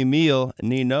with Emile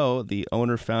Ninot, the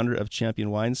owner-founder of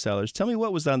Champion Wine Cellars. Tell me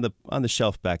what was on the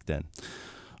shelf back then.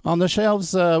 On the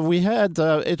shelves, we had,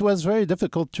 it was very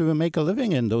difficult to make a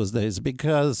living in those days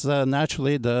because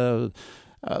naturally the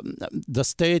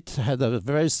state had a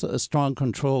very strong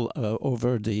control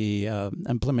over the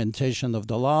implementation of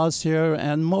the laws here,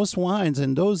 and most wines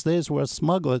in those days were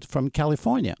smuggled from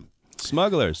California.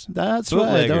 Smugglers. That's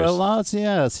Bootleggers. Right. There are lots,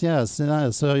 yes.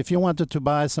 So if you wanted to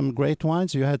buy some great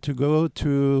wines, you had to go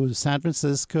to San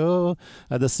Francisco,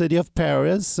 the city of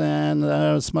Paris,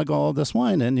 and smuggle all this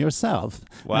wine in yourself.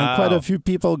 Wow. And quite a few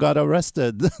people got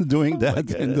arrested doing that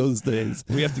in those days.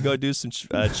 We have to go do some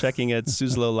checking at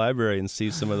Suzzallo Library and see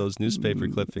some of those newspaper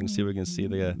clippings, see if we can see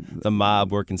the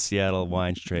mob working Seattle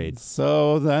wine trade.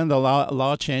 So then the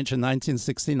law changed in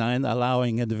 1969,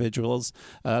 allowing individuals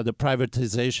the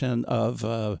privatization of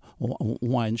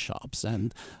wine shops.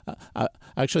 And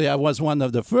actually, I was one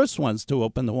of the first ones to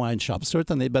open the wine shop,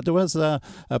 certainly. But there was a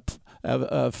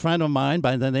friend of mine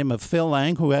by the name of Phil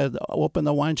Lang who had opened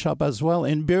a wine shop as well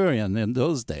in Burien in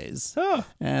those days. Oh.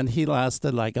 And he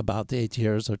lasted like about 8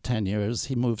 years or 10 years.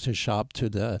 He moved his shop to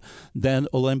the then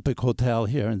Olympic Hotel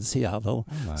here in Seattle.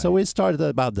 Oh, so we started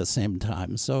about the same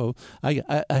time. So I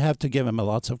have to give him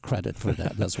lots of credit for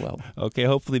that as well. Okay,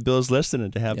 hopefully Bill's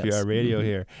listening to Happy Hour Radio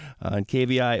here on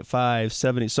KVI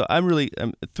 570. So I'm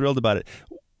thrilled about it.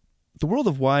 The world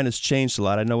of wine has changed a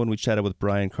lot. I know when we chatted with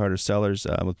Brian Carter Sellers,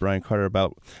 with Brian Carter,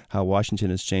 about how Washington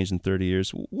has changed in 30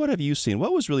 years. What have you seen?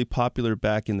 What was really popular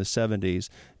back in the 70s,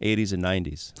 80s, and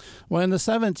 90s? Well, in the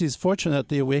 70s,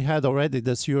 fortunately, we had already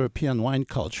this European wine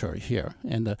culture here,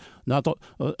 and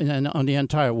on the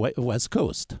entire West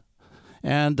Coast.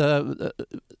 And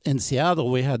in Seattle,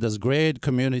 we had this great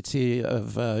community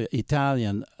of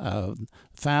Italian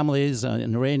families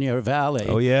in Rainier Valley.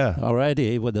 Oh, yeah.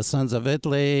 Already with the Sons of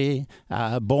Italy,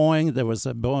 Boeing. There was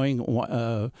a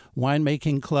Boeing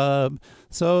winemaking club.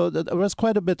 So there was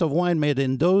quite a bit of wine made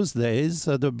in those days.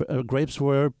 The grapes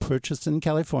were purchased in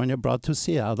California, brought to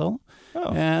Seattle.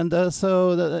 Oh. And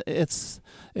so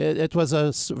it was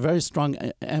a very strong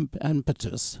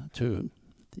impetus to...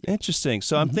 Interesting.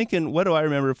 So I'm thinking, what do I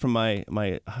remember from my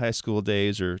high school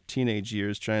days or teenage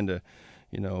years trying to,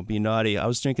 be naughty? I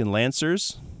was drinking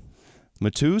Lancers,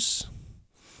 Mateus,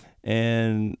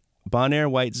 and Bonaire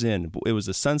White Zin. It was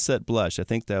a Sunset Blush. I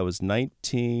think that was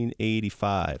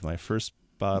 1985, my first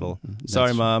bottle.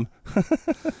 Sorry, Mom.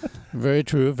 Very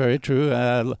true, very true.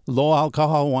 Low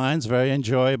alcohol wines, very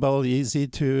enjoyable, easy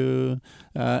to,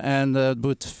 and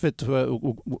would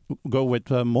go with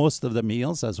most of the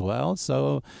meals as well.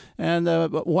 So, and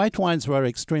white wines were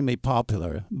extremely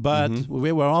popular, but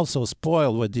we were also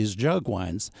spoiled with these jug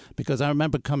wines because I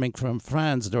remember coming from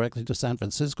France directly to San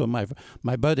Francisco.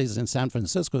 My buddies in San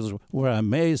Francisco were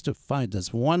amazed to find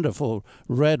this wonderful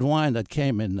red wine that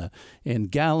came in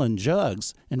gallon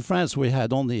jugs. In France, we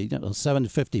had only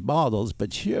 750 bottles,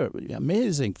 but here,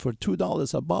 amazing, for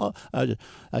 $2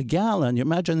 a gallon. You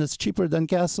imagine it's cheaper than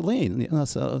gasoline.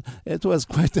 So it was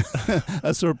quite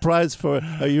a surprise for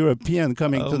a European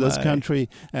coming to this country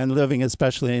and living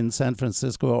especially in San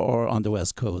Francisco or on the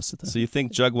West Coast. So you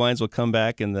think jug wines will come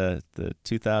back in the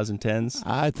 2010s?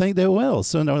 I think they will,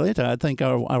 sooner or later. I think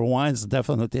our wines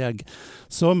definitely are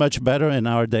so much better in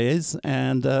our days.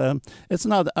 And it's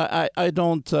not, I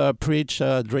don't preach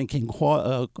drinking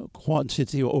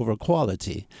quantity over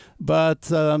quality.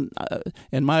 But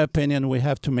in my opinion, we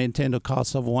have to maintain the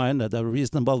cost of wine at a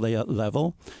reasonable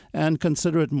level and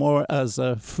consider it more as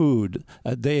a food,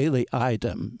 a daily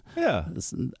item. Yeah.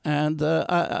 And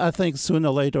I think sooner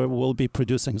or later we'll be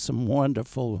producing some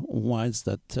wonderful wines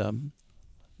that...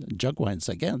 jug wines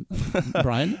again.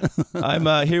 Brian? I'm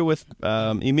here with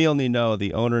Emile Ninot,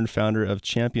 the owner and founder of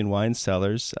Champion Wine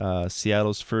Cellars,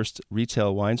 Seattle's first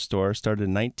retail wine store, started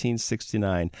in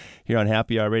 1969, here on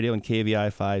Happy Hour Radio and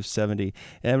KVI 570.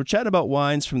 And we're chatting about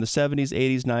wines from the 70s,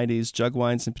 80s, 90s, jug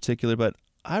wines in particular, but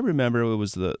I remember it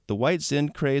was the white Zin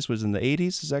craze was in the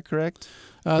 80s. Is that correct?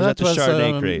 That was the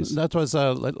Chardonnay craze? That was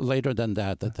later than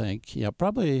that, I think. Yeah,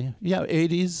 probably. Yeah,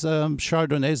 80s.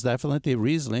 Chardonnays, definitely.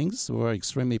 Rieslings were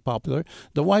extremely popular.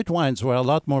 The white wines were a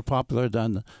lot more popular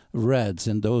than reds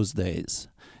in those days.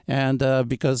 And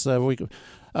because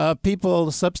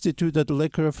people substituted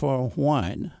liquor for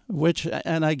wine,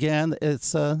 and again,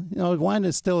 it's, wine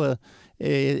is still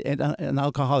an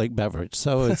alcoholic beverage.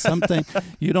 So it's something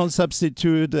you don't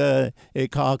substitute a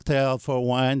cocktail for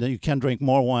wine. You can drink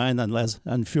more wine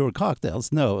and fewer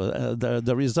cocktails. No,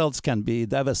 the results can be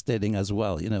devastating as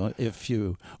well, if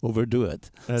you overdo it.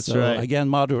 That's right. Again,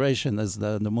 moderation is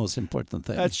the most important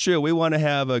thing. That's true. We want to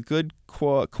have a good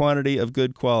quantity of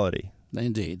good quality.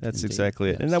 Indeed. That's indeed, exactly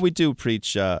it. yes. And now we do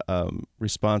preach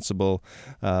responsible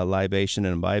libation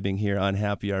and imbibing here on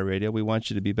Happy Hour Radio. We want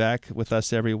you to be back with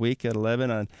us every week at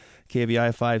 11 on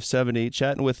KVI 570,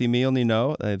 chatting with Emile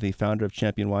Ninot, the founder of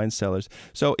Champion Wine Cellars.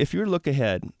 So if you look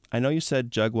ahead, I know you said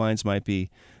jug wines might be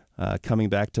coming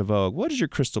back to vogue. What does your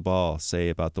crystal ball say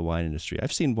about the wine industry?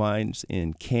 I've seen wines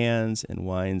in cans and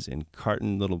wines in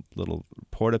carton, little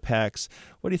porta-packs.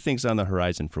 What do you think's on the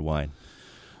horizon for wine?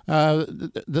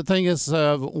 The thing is,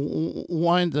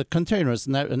 wine, the containers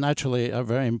naturally are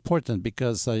very important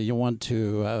because you want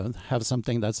to have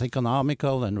something that's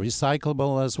economical and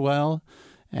recyclable as well,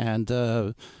 and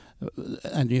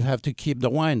you have to keep the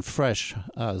wine fresh,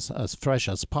 as fresh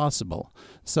as possible.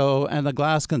 So, and a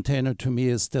glass container to me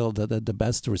is still the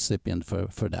best recipient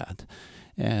for that.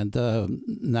 And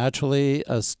naturally,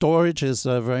 storage is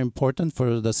very important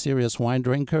for the serious wine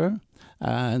drinker.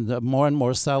 And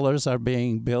more cellars are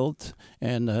being built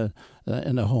in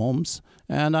the homes.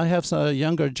 And I have a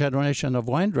younger generation of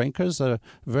wine drinkers that are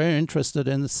very interested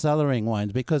in cellaring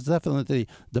wines because definitely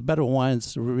the better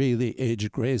wines really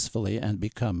age gracefully and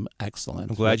become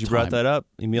excellent. I'm glad you brought that up.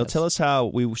 Emile, Yes. tell us how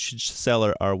we should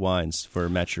cellar our wines for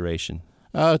maturation.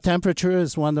 Temperature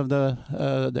is one of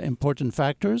the important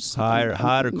factors.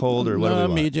 Hot or cold, or what do we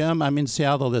want? Medium. I mean,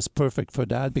 Seattle is perfect for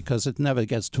that because it never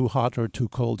gets too hot or too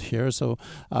cold here. So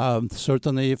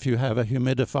certainly if you have a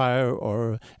humidifier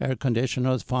or air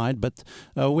conditioner, it's fine. But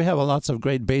we have lots of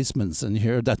great basements in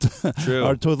here that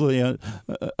are totally,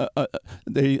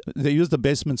 they use the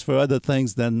basements for other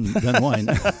things than wine.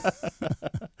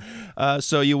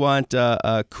 So you want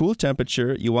a cool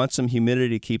temperature. You want some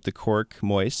humidity to keep the cork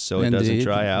moist so it doesn't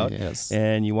dry out. Yes.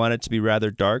 And you want it to be rather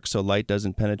dark so light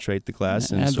doesn't penetrate the glass.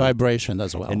 And vibration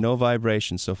as well. And no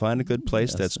vibration. So find a good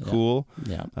place that's cool,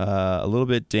 a little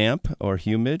bit damp or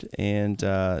humid, and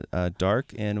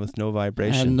dark and with no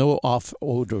vibration. And no off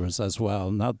odors as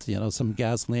well. Not, some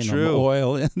gasoline or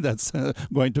oil that's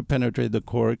going to penetrate the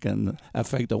cork and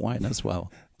affect the wine as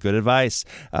well. Good advice.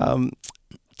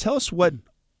 Tell us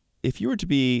if you were to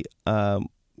be,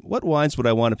 what wines would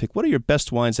I want to pick? What are your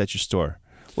best wines at your store?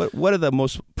 What are the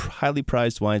most highly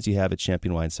prized wines you have at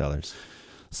Champion Wine Cellars?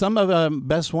 Some of the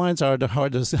best wines are the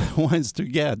hardest wines to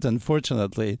get,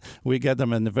 unfortunately. We get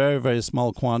them in very, very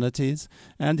small quantities.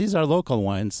 And these are local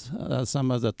wines.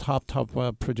 Some of the top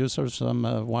producers from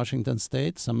Washington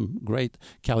State, some great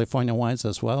California wines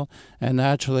as well. And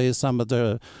naturally, some of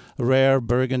the rare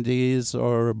Burgundies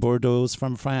or Bordeaux's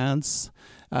from France.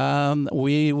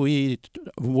 We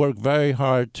work very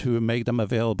hard to make them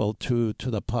available to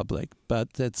the public, but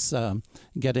it's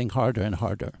getting harder and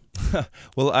harder.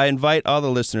 Well, I invite all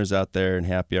the listeners out there in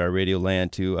Happy Hour Radio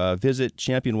Land to visit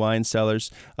Champion Wine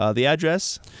Cellars. The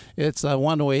address? It's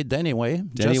 108 Denny Way.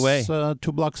 Just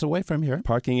 2 blocks away from here.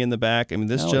 Parking in the back. I mean,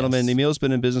 this gentleman, Emile's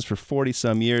been in business for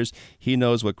 40-some years. He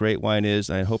knows what great wine is.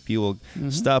 I hope you will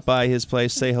stop by his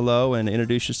place, say hello, and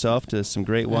introduce yourself to some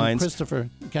great wines. Christopher,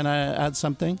 can I add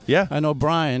something? Yeah. I know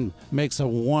Brian makes a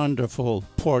wonderful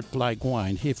port-like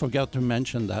wine. He forgot to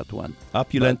mention that one.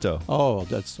 Opulento.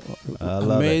 That's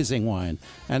amazing wine.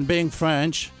 And being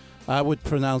French, I would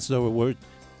pronounce the word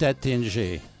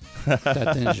tétingé.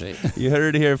 You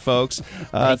heard it here, folks.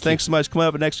 Thanks so much. Coming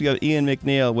up next, we got Ian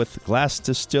McNeil with Glass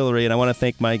Distillery, and I want to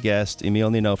thank my guest, Emile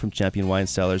Ninot from Champion Wine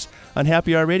Cellars on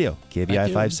Happy Hour Radio, KVI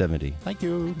 570. Thank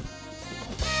you.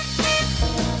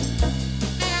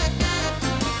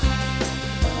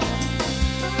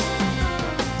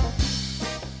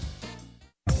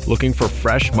 Looking for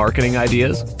fresh marketing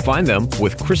ideas? Find them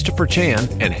with Christopher Chan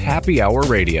and Happy Hour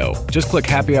Radio. Just click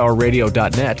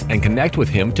happyhourradio.net and connect with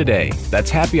him today. That's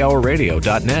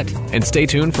happyhourradio.net. And stay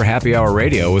tuned for Happy Hour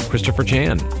Radio with Christopher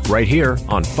Chan, right here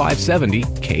on 570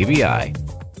 KVI.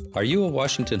 Are you a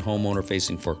Washington homeowner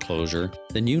facing foreclosure?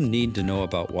 Then you need to know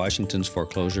about Washington's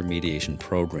foreclosure mediation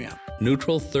program.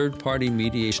 Neutral third-party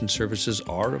mediation services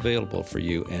are available for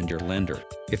you and your lender.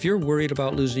 If you're worried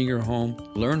about losing your home,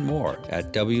 learn more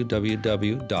at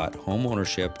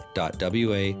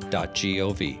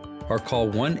www.homeownership.wa.gov or call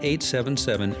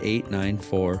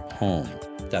 1-877-894-HOME.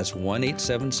 That's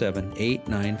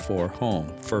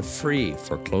 1-877-894-HOME for free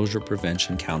foreclosure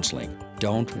prevention counseling.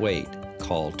 Don't wait.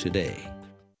 Call today.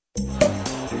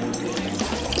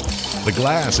 The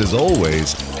glass is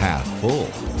always half full.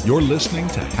 You're listening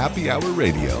to Happy Hour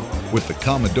Radio with the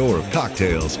Commodore of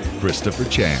Cocktails, Christopher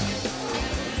Chan.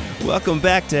 Welcome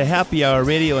back to Happy Hour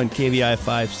Radio on KVI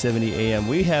 570 AM.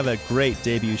 We have a great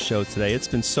debut show today. It's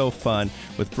been so fun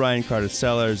with Brian Carter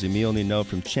Cellars, Emile Nino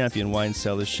from Champion Wine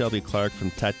Cellars, Shelby Clark from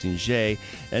Taittinger.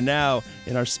 And now,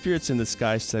 in our Spirits in the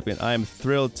Sky segment, I'm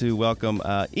thrilled to welcome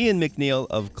Ian McNeil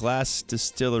of Glass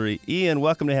Distillery. Ian,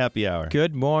 welcome to Happy Hour.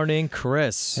 Good morning,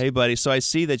 Chris. Hey, buddy. So I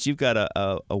see that you've got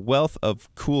a wealth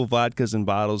of cool vodkas and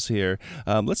bottles here.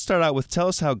 Let's start out with, tell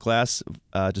us how Glass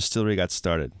Distillery got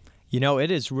started. You know,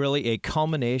 it is really a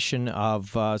culmination of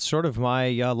sort of my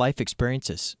life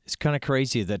experiences. It's kind of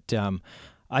crazy that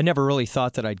I never really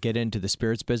thought that I'd get into the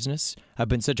spirits business. I've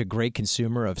been such a great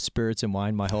consumer of spirits and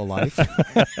wine my whole life,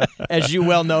 as you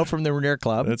well know from the Rainier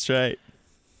Club. That's right.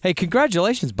 Hey,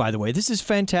 congratulations, by the way. This is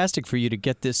fantastic for you to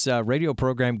get this radio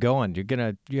program going. You're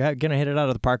gonna hit it out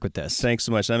of the park with this. Thanks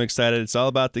so much. I'm excited. It's all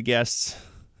about the guests.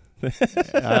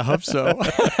 I hope so.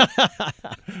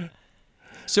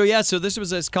 So this was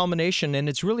this culmination, and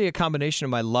it's really a combination of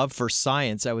my love for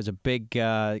science. I was a big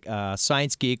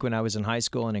science geek when I was in high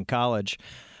school and in college,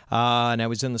 and I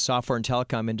was in the software and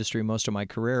telecom industry most of my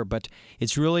career. But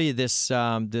it's really this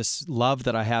love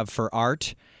that I have for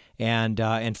art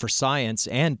and for science,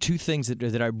 and two things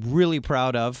that I'm really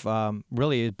proud of.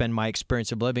 Really, has been my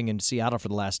experience of living in Seattle for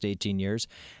the last 18 years,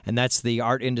 and that's the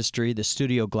art industry, the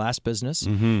studio glass business,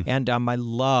 and my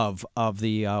love of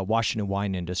the Washington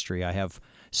wine industry. I have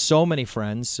so many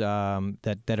friends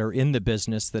that are in the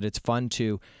business that it's fun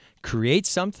to create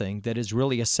something that is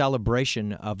really a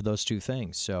celebration of those two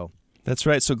things. So that's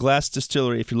right. So Glass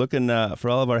Distillery, if you're looking for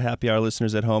all of our Happy Hour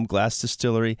listeners at home,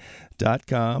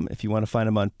 glassdistillery.com. If you want to find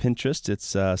them on Pinterest,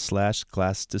 it's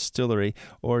 /glassdistillery,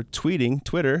 or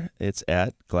Twitter, it's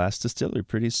 @glassdistillery.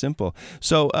 Pretty simple.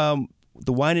 So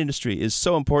the wine industry is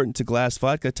so important to Glass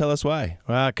Vodka. Tell us why.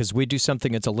 Well, because we do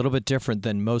something that's a little bit different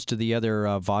than most of the other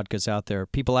vodkas out there.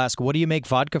 People ask, what do you make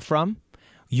vodka from?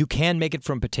 You can make it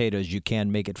from potatoes. You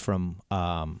can make it from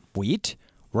wheat,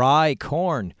 rye,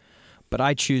 corn. But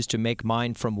I choose to make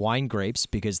mine from wine grapes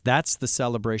because that's the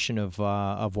celebration of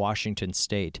Washington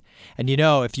State. And you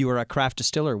know, if you were a craft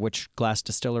distiller, which Glass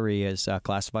Distillery is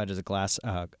classified as a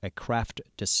craft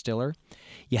distiller,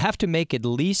 you have to make at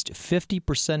least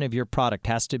 50% of your product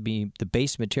has to be, the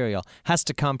base material has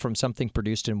to come from something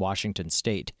produced in Washington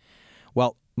State.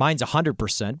 Well, mine's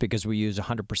 100% because we use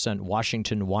 100%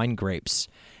 Washington wine grapes.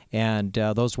 And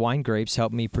those wine grapes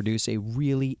help me produce a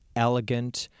really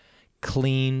elegant,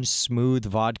 clean, smooth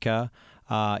vodka.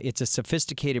 It's a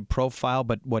sophisticated profile,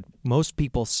 but what most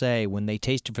people say when they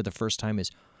taste it for the first time is,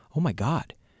 "Oh my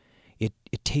God, it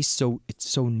tastes it's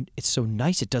so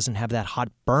nice. It doesn't have that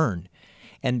hot burn,"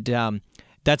 and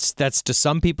that's to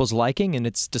some people's liking, and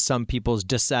it's to some people's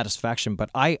dissatisfaction.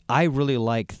 But I really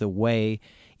like the way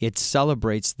it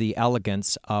celebrates the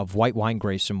elegance of white wine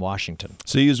grapes from Washington.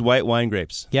 So you use white wine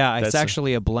grapes? Yeah, it's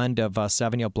actually a blend of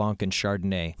Sauvignon Blanc and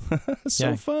Chardonnay.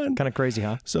 Fun. Kind of crazy,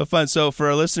 huh? So fun. So for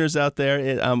our listeners out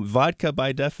there, vodka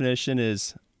by definition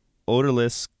is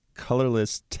odorless,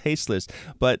 colorless, tasteless.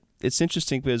 But it's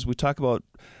interesting because we talk about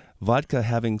vodka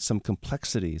having some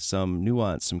complexity, some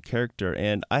nuance, some character.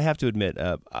 And I have to admit,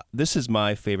 this is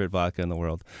my favorite vodka in the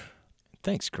world.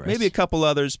 Thanks, Chris. Maybe a couple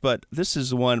others, but this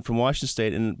is one from Washington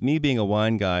State. And me being a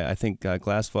wine guy, I think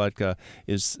Glass Vodka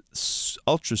is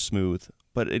ultra smooth,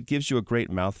 but it gives you a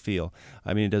great mouthfeel.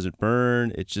 I mean, it doesn't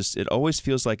burn. It always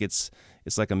feels like it's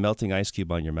like a melting ice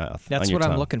cube on your mouth. That's what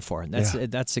I'm looking for.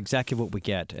 That's exactly what we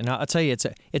get. And I'll tell you,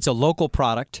 it's a local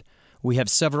product. We have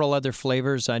several other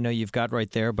flavors I know you've got right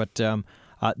there, but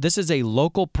this is a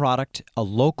local product, a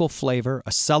local flavor,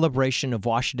 a celebration of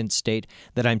Washington State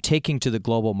that I'm taking to the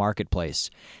global marketplace.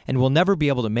 And we'll never be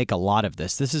able to make a lot of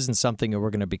this. This isn't something that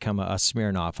we're going to become a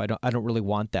Smirnoff. I don't really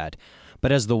want that.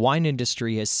 But as the wine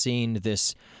industry has seen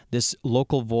this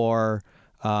localvore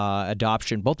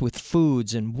adoption, both with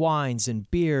foods and wines and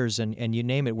beers and you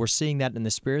name it. We're seeing that in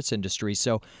the spirits industry.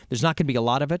 So there's not going to be a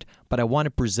lot of it, but I want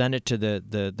to present it to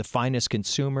the finest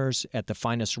consumers at the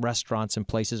finest restaurants and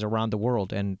places around the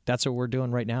world, and that's what we're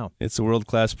doing right now. It's a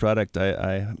world-class product,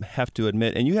 I have to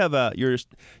admit. And you have your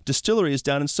distillery is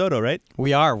down in Soto, right?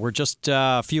 We are. We're just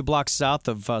a few blocks south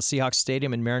of Seahawks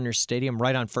Stadium and Mariners Stadium,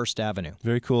 right on First Avenue.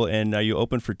 Very cool. And are you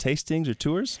open for tastings or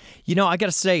tours? You know, I got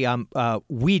to say,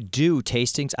 we do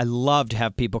tastings. I love to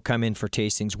have people come in for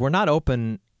tastings. We're not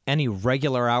open any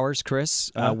regular hours,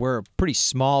 Chris. We're a pretty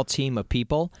small team of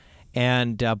people,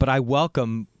 and but I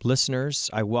welcome listeners.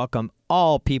 I welcome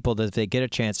all people that if they get a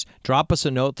chance, drop us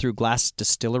a note through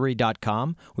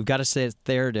glassdistillery.com. We've got to sit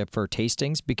there for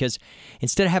tastings, because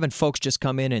instead of having folks just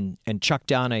come in and chuck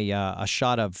down a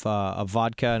shot of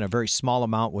vodka in a very small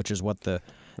amount, which is what the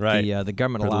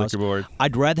government allows,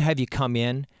 I'd rather have you come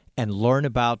in and learn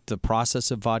about the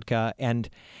process of vodka and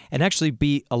actually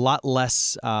be a lot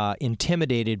less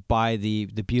intimidated by the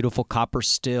beautiful copper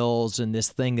stills and this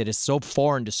thing that is so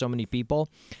foreign to so many people.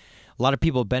 A lot of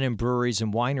people have been in breweries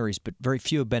and wineries, but very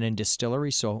few have been in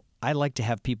distilleries. So I like to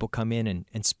have people come in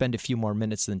and spend a few more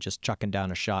minutes than just chucking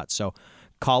down a shot. So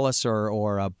call us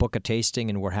or book a tasting,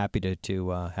 and we're happy to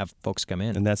have folks come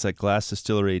in. And that's at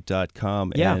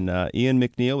glassdistillery.com. Yeah. And Ian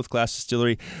McNeil with Glass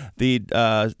Distillery.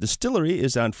 The distillery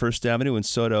is on First Avenue in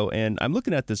Soto, and I'm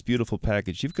looking at this beautiful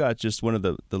package. You've got just one of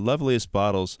the loveliest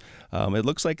bottles. It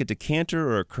looks like a decanter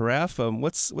or a carafe.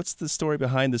 What's the story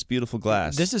behind this beautiful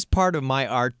glass? This is part of my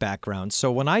art background.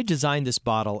 So when I designed this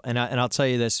bottle, and I'll tell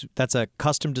you this, that's a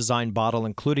custom designed bottle,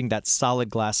 including that solid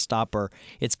glass stopper.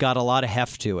 It's got a lot of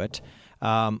heft to it.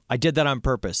 I did that on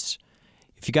purpose.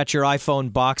 If you got your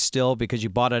iPhone box still because you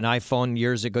bought an iPhone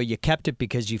years ago, you kept it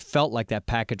because you felt like that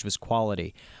package was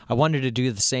quality. I wanted to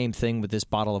do the same thing with this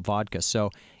bottle of vodka.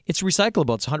 So it's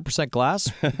recyclable. It's 100%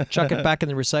 glass. Chuck it back in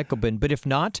the recycle bin. But if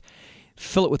not,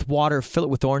 fill it with water, fill it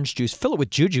with orange juice, fill it with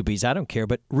jujubes. I don't care,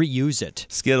 but reuse it.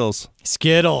 Skittles.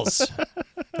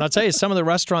 And I'll tell you, some of the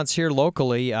restaurants here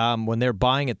locally, when they're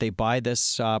buying it, they buy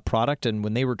this product, and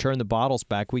when they return the bottles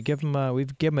back, we give them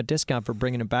a discount for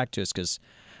bringing them back to us because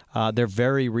they're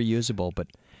very reusable. But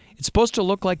it's supposed to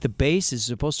look like the base is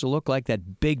supposed to look like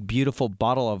that big, beautiful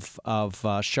bottle of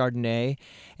Chardonnay,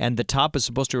 and the top is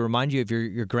supposed to remind you of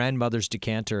your grandmother's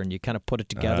decanter, and you kind of put it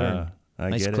together.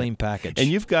 Nice clean package. And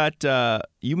you've got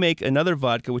you make another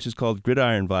vodka which is called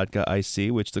Gridiron Vodka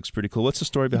IC, which looks pretty cool. What's the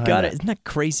story behind that? Isn't that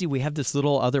crazy? We have this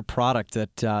little other product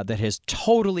that has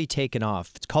totally taken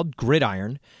off. It's called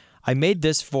Gridiron. I made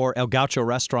this for El Gaucho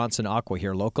Restaurants in Aqua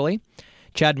here locally.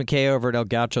 Chad McKay over at El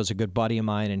Gaucho is a good buddy of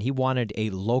mine, and he wanted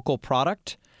a local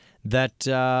product that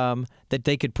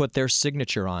they could put their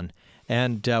signature on.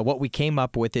 And what we came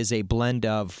up with is a blend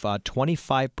of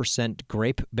 25%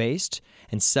 grape-based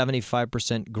and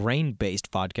 75%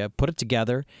 grain-based vodka. Put it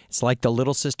together. It's like the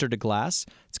little sister to glass.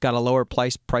 It's got a lower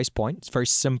price point. It's a very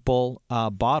simple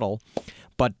bottle.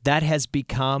 But that has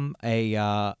become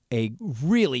a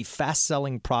really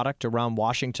fast-selling product around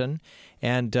Washington,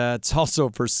 and it's also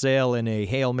for sale in a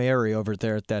Hail Mary over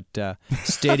there at that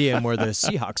stadium where the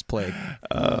Seahawks played.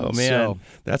 Oh, man.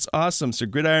 That's awesome. So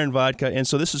Gridiron Vodka. And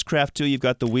so this is craft, too. You've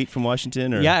got the wheat from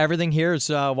Washington? Or? Yeah, everything here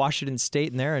is Washington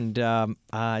State in there, and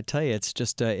I tell you, it's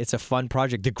just it's a fun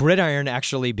project. The Gridiron,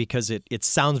 actually, because it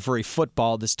sounds very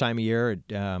football this time of year,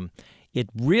 it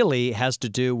really has to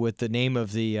do with the name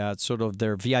of the sort of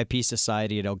their VIP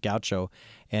society at El Gaucho,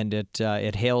 and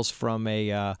it hails from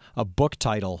a book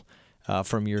title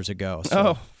from years ago. So.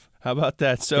 Oh, how about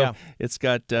that? So It's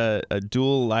got a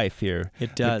dual life here.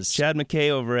 It does. Chad McKay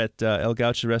over at El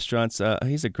Gaucho Restaurants,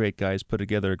 he's a great guy. He's put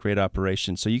together a great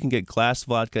operation. So you can get glass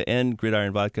vodka and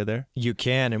Gridiron Vodka there? You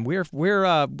can, and we're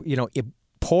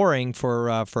pouring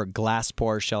for glass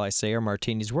pours, shall I say, or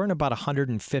martinis. We're in about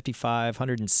 155,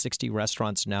 160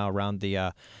 restaurants now around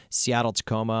the Seattle,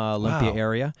 Tacoma, Olympia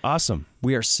area. Awesome.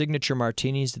 We are signature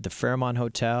martinis at the Fairmont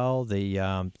Hotel, the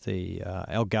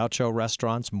El Gaucho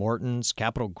restaurants, Morton's,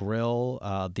 Capitol Grill,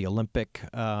 the Olympic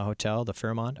Hotel, the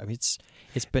Fairmont. I mean,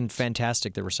 it's been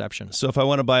fantastic, the reception. So if I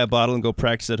want to buy a bottle and go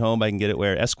practice at home, I can get it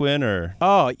where? Esquin or?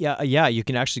 Oh, yeah. You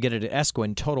can actually get it at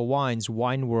Esquin, Total Wines,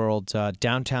 Wine World,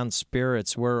 Downtown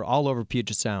Spirits. We're all over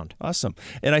Puget Sound. Awesome.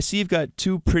 And I see you've got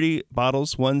two pretty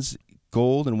bottles. One's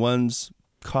gold and one's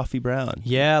coffee brown.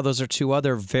 Yeah, those are two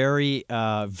other very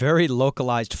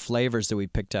localized flavors that we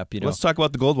picked up. Let's talk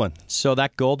about the gold one. So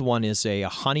that gold one is a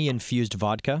honey-infused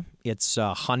vodka. It's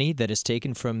honey that is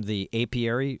taken from the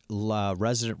apiary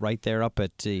resident right there up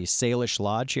at the Salish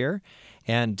Lodge here.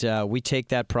 And we take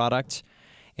that product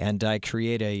and I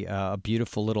create a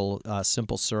beautiful little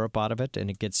simple syrup out of it, and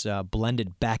it gets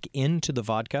blended back into the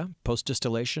vodka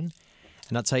post-distillation.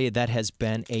 And I'll tell you, that has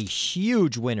been a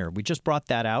huge winner. We just brought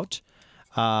that out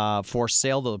for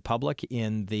sale to the public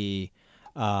in the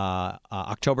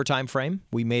October time frame.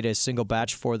 We made a single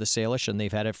batch for the Salish, and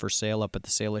they've had it for sale up at the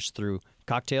Salish through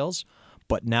Cocktails.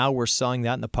 But now we're selling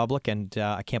that in the public, and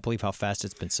I can't believe how fast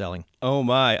it's been selling. Oh,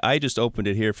 my. I just opened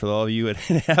it here for all of you at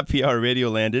Happy Hour Radio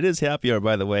Land. It is Happy Hour,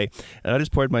 by the way. And I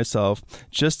just poured myself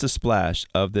just a splash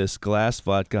of this glass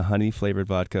vodka, honey-flavored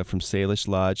vodka from Salish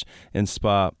Lodge and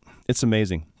Spa. It's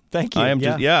amazing. Thank you. I am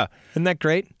yeah. Isn't that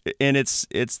great? And it's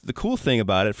the cool thing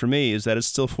about it for me is that it's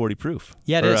still 40 proof.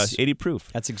 Yeah, it is. 80 proof.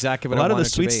 That's exactly what I want wanted. A lot of the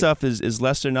it sweet to be. stuff is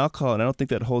lesser in alcohol, and I don't think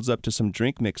that holds up to some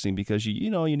drink mixing because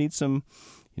you need some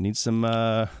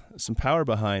power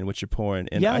behind what you're pouring,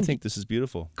 and I think this is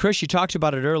beautiful. Chris, you talked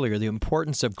about it earlier. The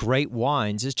importance of great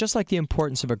wines is just like the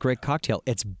importance of a great cocktail.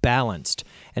 It's balanced,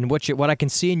 and what I can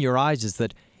see in your eyes is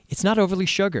that it's not overly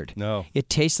sugared. No, it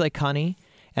tastes like honey.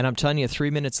 And I'm telling you, 3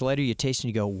 minutes later, you taste and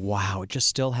you go, wow, it just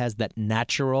still has that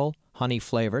natural honey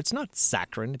flavor. It's not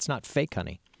saccharine. It's not fake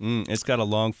honey. It's got a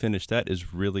long finish. That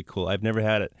is really cool. I've never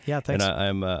had it. Yeah, thanks.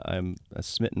 And I'm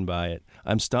smitten by it.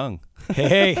 I'm stung.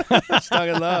 Hey. Stung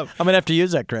in love. I'm going to have to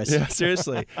use that, Chris. Yeah,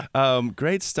 seriously.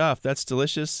 Great stuff. That's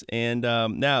delicious. And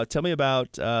now tell me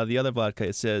about the other vodka.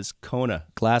 It says Kona.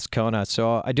 Glass Kona.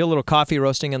 So I do a little coffee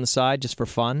roasting on the side just for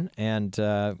fun. And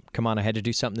come on, I had to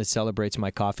do something that celebrates my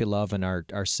coffee love and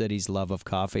our city's love of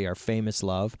coffee, our famous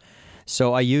love.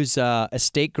 So I use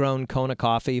estate-grown Kona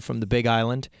coffee from the Big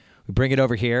Island. We bring it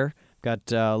over here. Got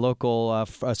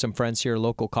some friends here,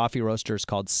 local coffee roasters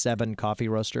called 7 Coffee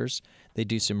Roasters. They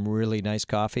do some really nice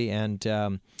coffee,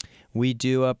 and we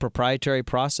do a proprietary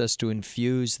process to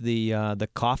infuse the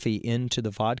coffee into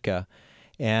the vodka.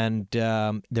 And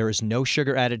there is no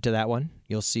sugar added to that one.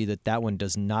 You'll see that one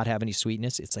does not have any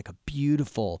sweetness. It's like a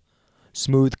beautiful,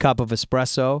 smooth cup of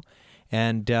espresso,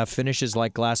 and finishes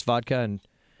like glass vodka. And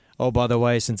oh, by the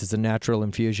way, since it's a natural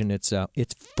infusion, it's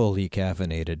fully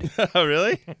caffeinated. Oh,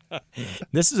 really?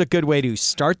 This is a good way to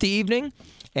start the evening,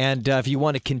 and if you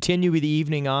want to continue the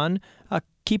evening on,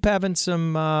 keep having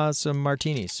some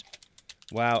martinis.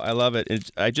 Wow, I love it.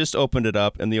 I just opened it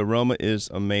up, and the aroma is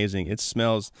amazing. It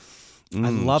smells. I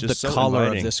love the so color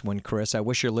inviting. of this one, Chris. I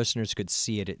wish your listeners could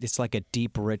see it. It's like a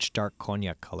deep, rich, dark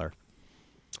cognac color.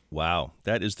 Wow,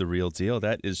 that is the real deal.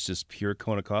 That is just pure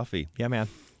Kona coffee. Yeah, man.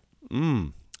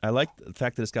 I like the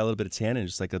fact that it's got a little bit of tannin,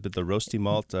 just like a bit of the roasty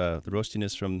malt, the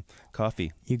roastiness from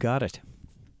coffee. You got it.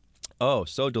 Oh,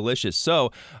 so delicious.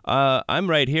 So I'm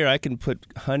right here. I can put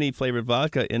honey-flavored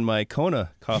vodka in my Kona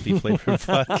coffee-flavored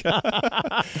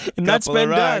vodka. And that's been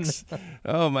done.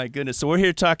 Oh, my goodness. So we're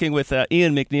here talking with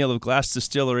Ian McNeil of Glass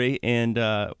Distillery and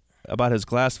about his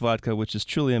glass vodka, which is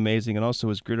truly amazing, and also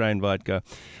his gridiron vodka.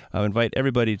 I invite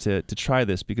everybody to try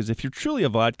this, because if you're truly a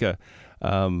vodka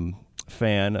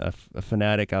fan, a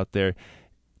fanatic out there,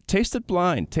 taste it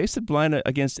blind. Taste it blind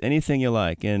against anything you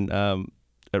like, and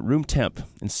at room temp,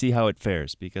 and see how it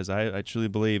fares, because I truly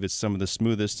believe it's some of the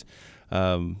smoothest,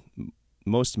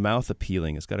 most mouth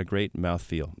appealing. It's got a great mouth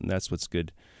feel, and that's what's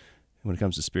good when it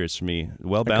comes to spirits for me.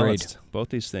 Well balanced, both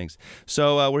these things.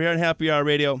 So we're here on Happy Hour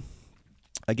Radio.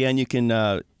 Again, you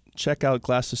can check out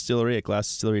Glass Distillery at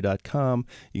glassdistillery.com.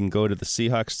 You can go to the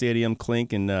Seahawks Stadium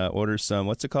Clink and order some,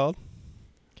 what's it called?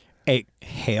 A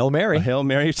Hail Mary. A Hail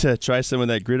Mary to try some of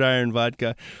that gridiron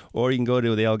vodka. Or you can go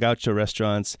to the El Gaucho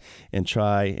restaurants and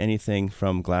try anything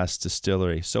from Glass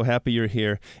Distillery. So happy you're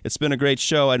here. It's been a great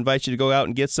show. I invite you to go out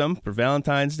and get some for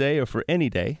Valentine's Day or for any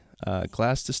day.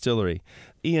 Glass Distillery.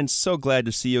 Ian, so glad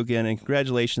to see you again, and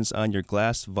congratulations on your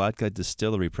glass vodka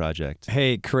distillery project.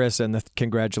 Hey, Chris, and the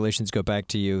congratulations go back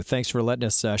to you. Thanks for letting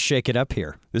us shake it up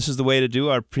here. This is the way to do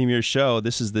our premiere show.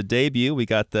 This is the debut. We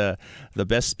got the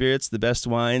best spirits, the best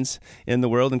wines in the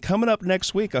world. And coming up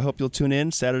next week, I hope you'll tune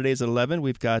in, Saturdays at 11,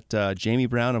 we've got Jamie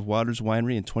Brown of Waters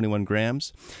Winery and 21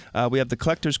 Grams. We have the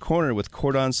Collector's Corner with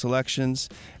Cordon Selections,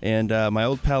 and my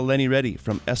old pal Lenny Reddy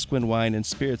from Esquin Wine and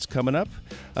Spirits coming up.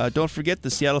 Don't forget, the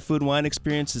Seattle Food and Wine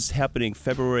Experience is happening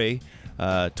February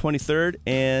 23rd,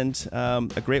 and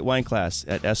a great wine class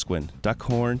at Esquin,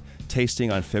 Duckhorn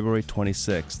tasting on February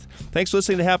 26th. Thanks for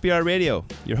listening to Happy Hour Radio.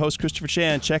 Your host, Christopher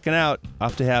Chan, checking out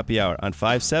Off to Happy Hour on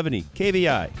 570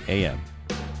 KVI AM.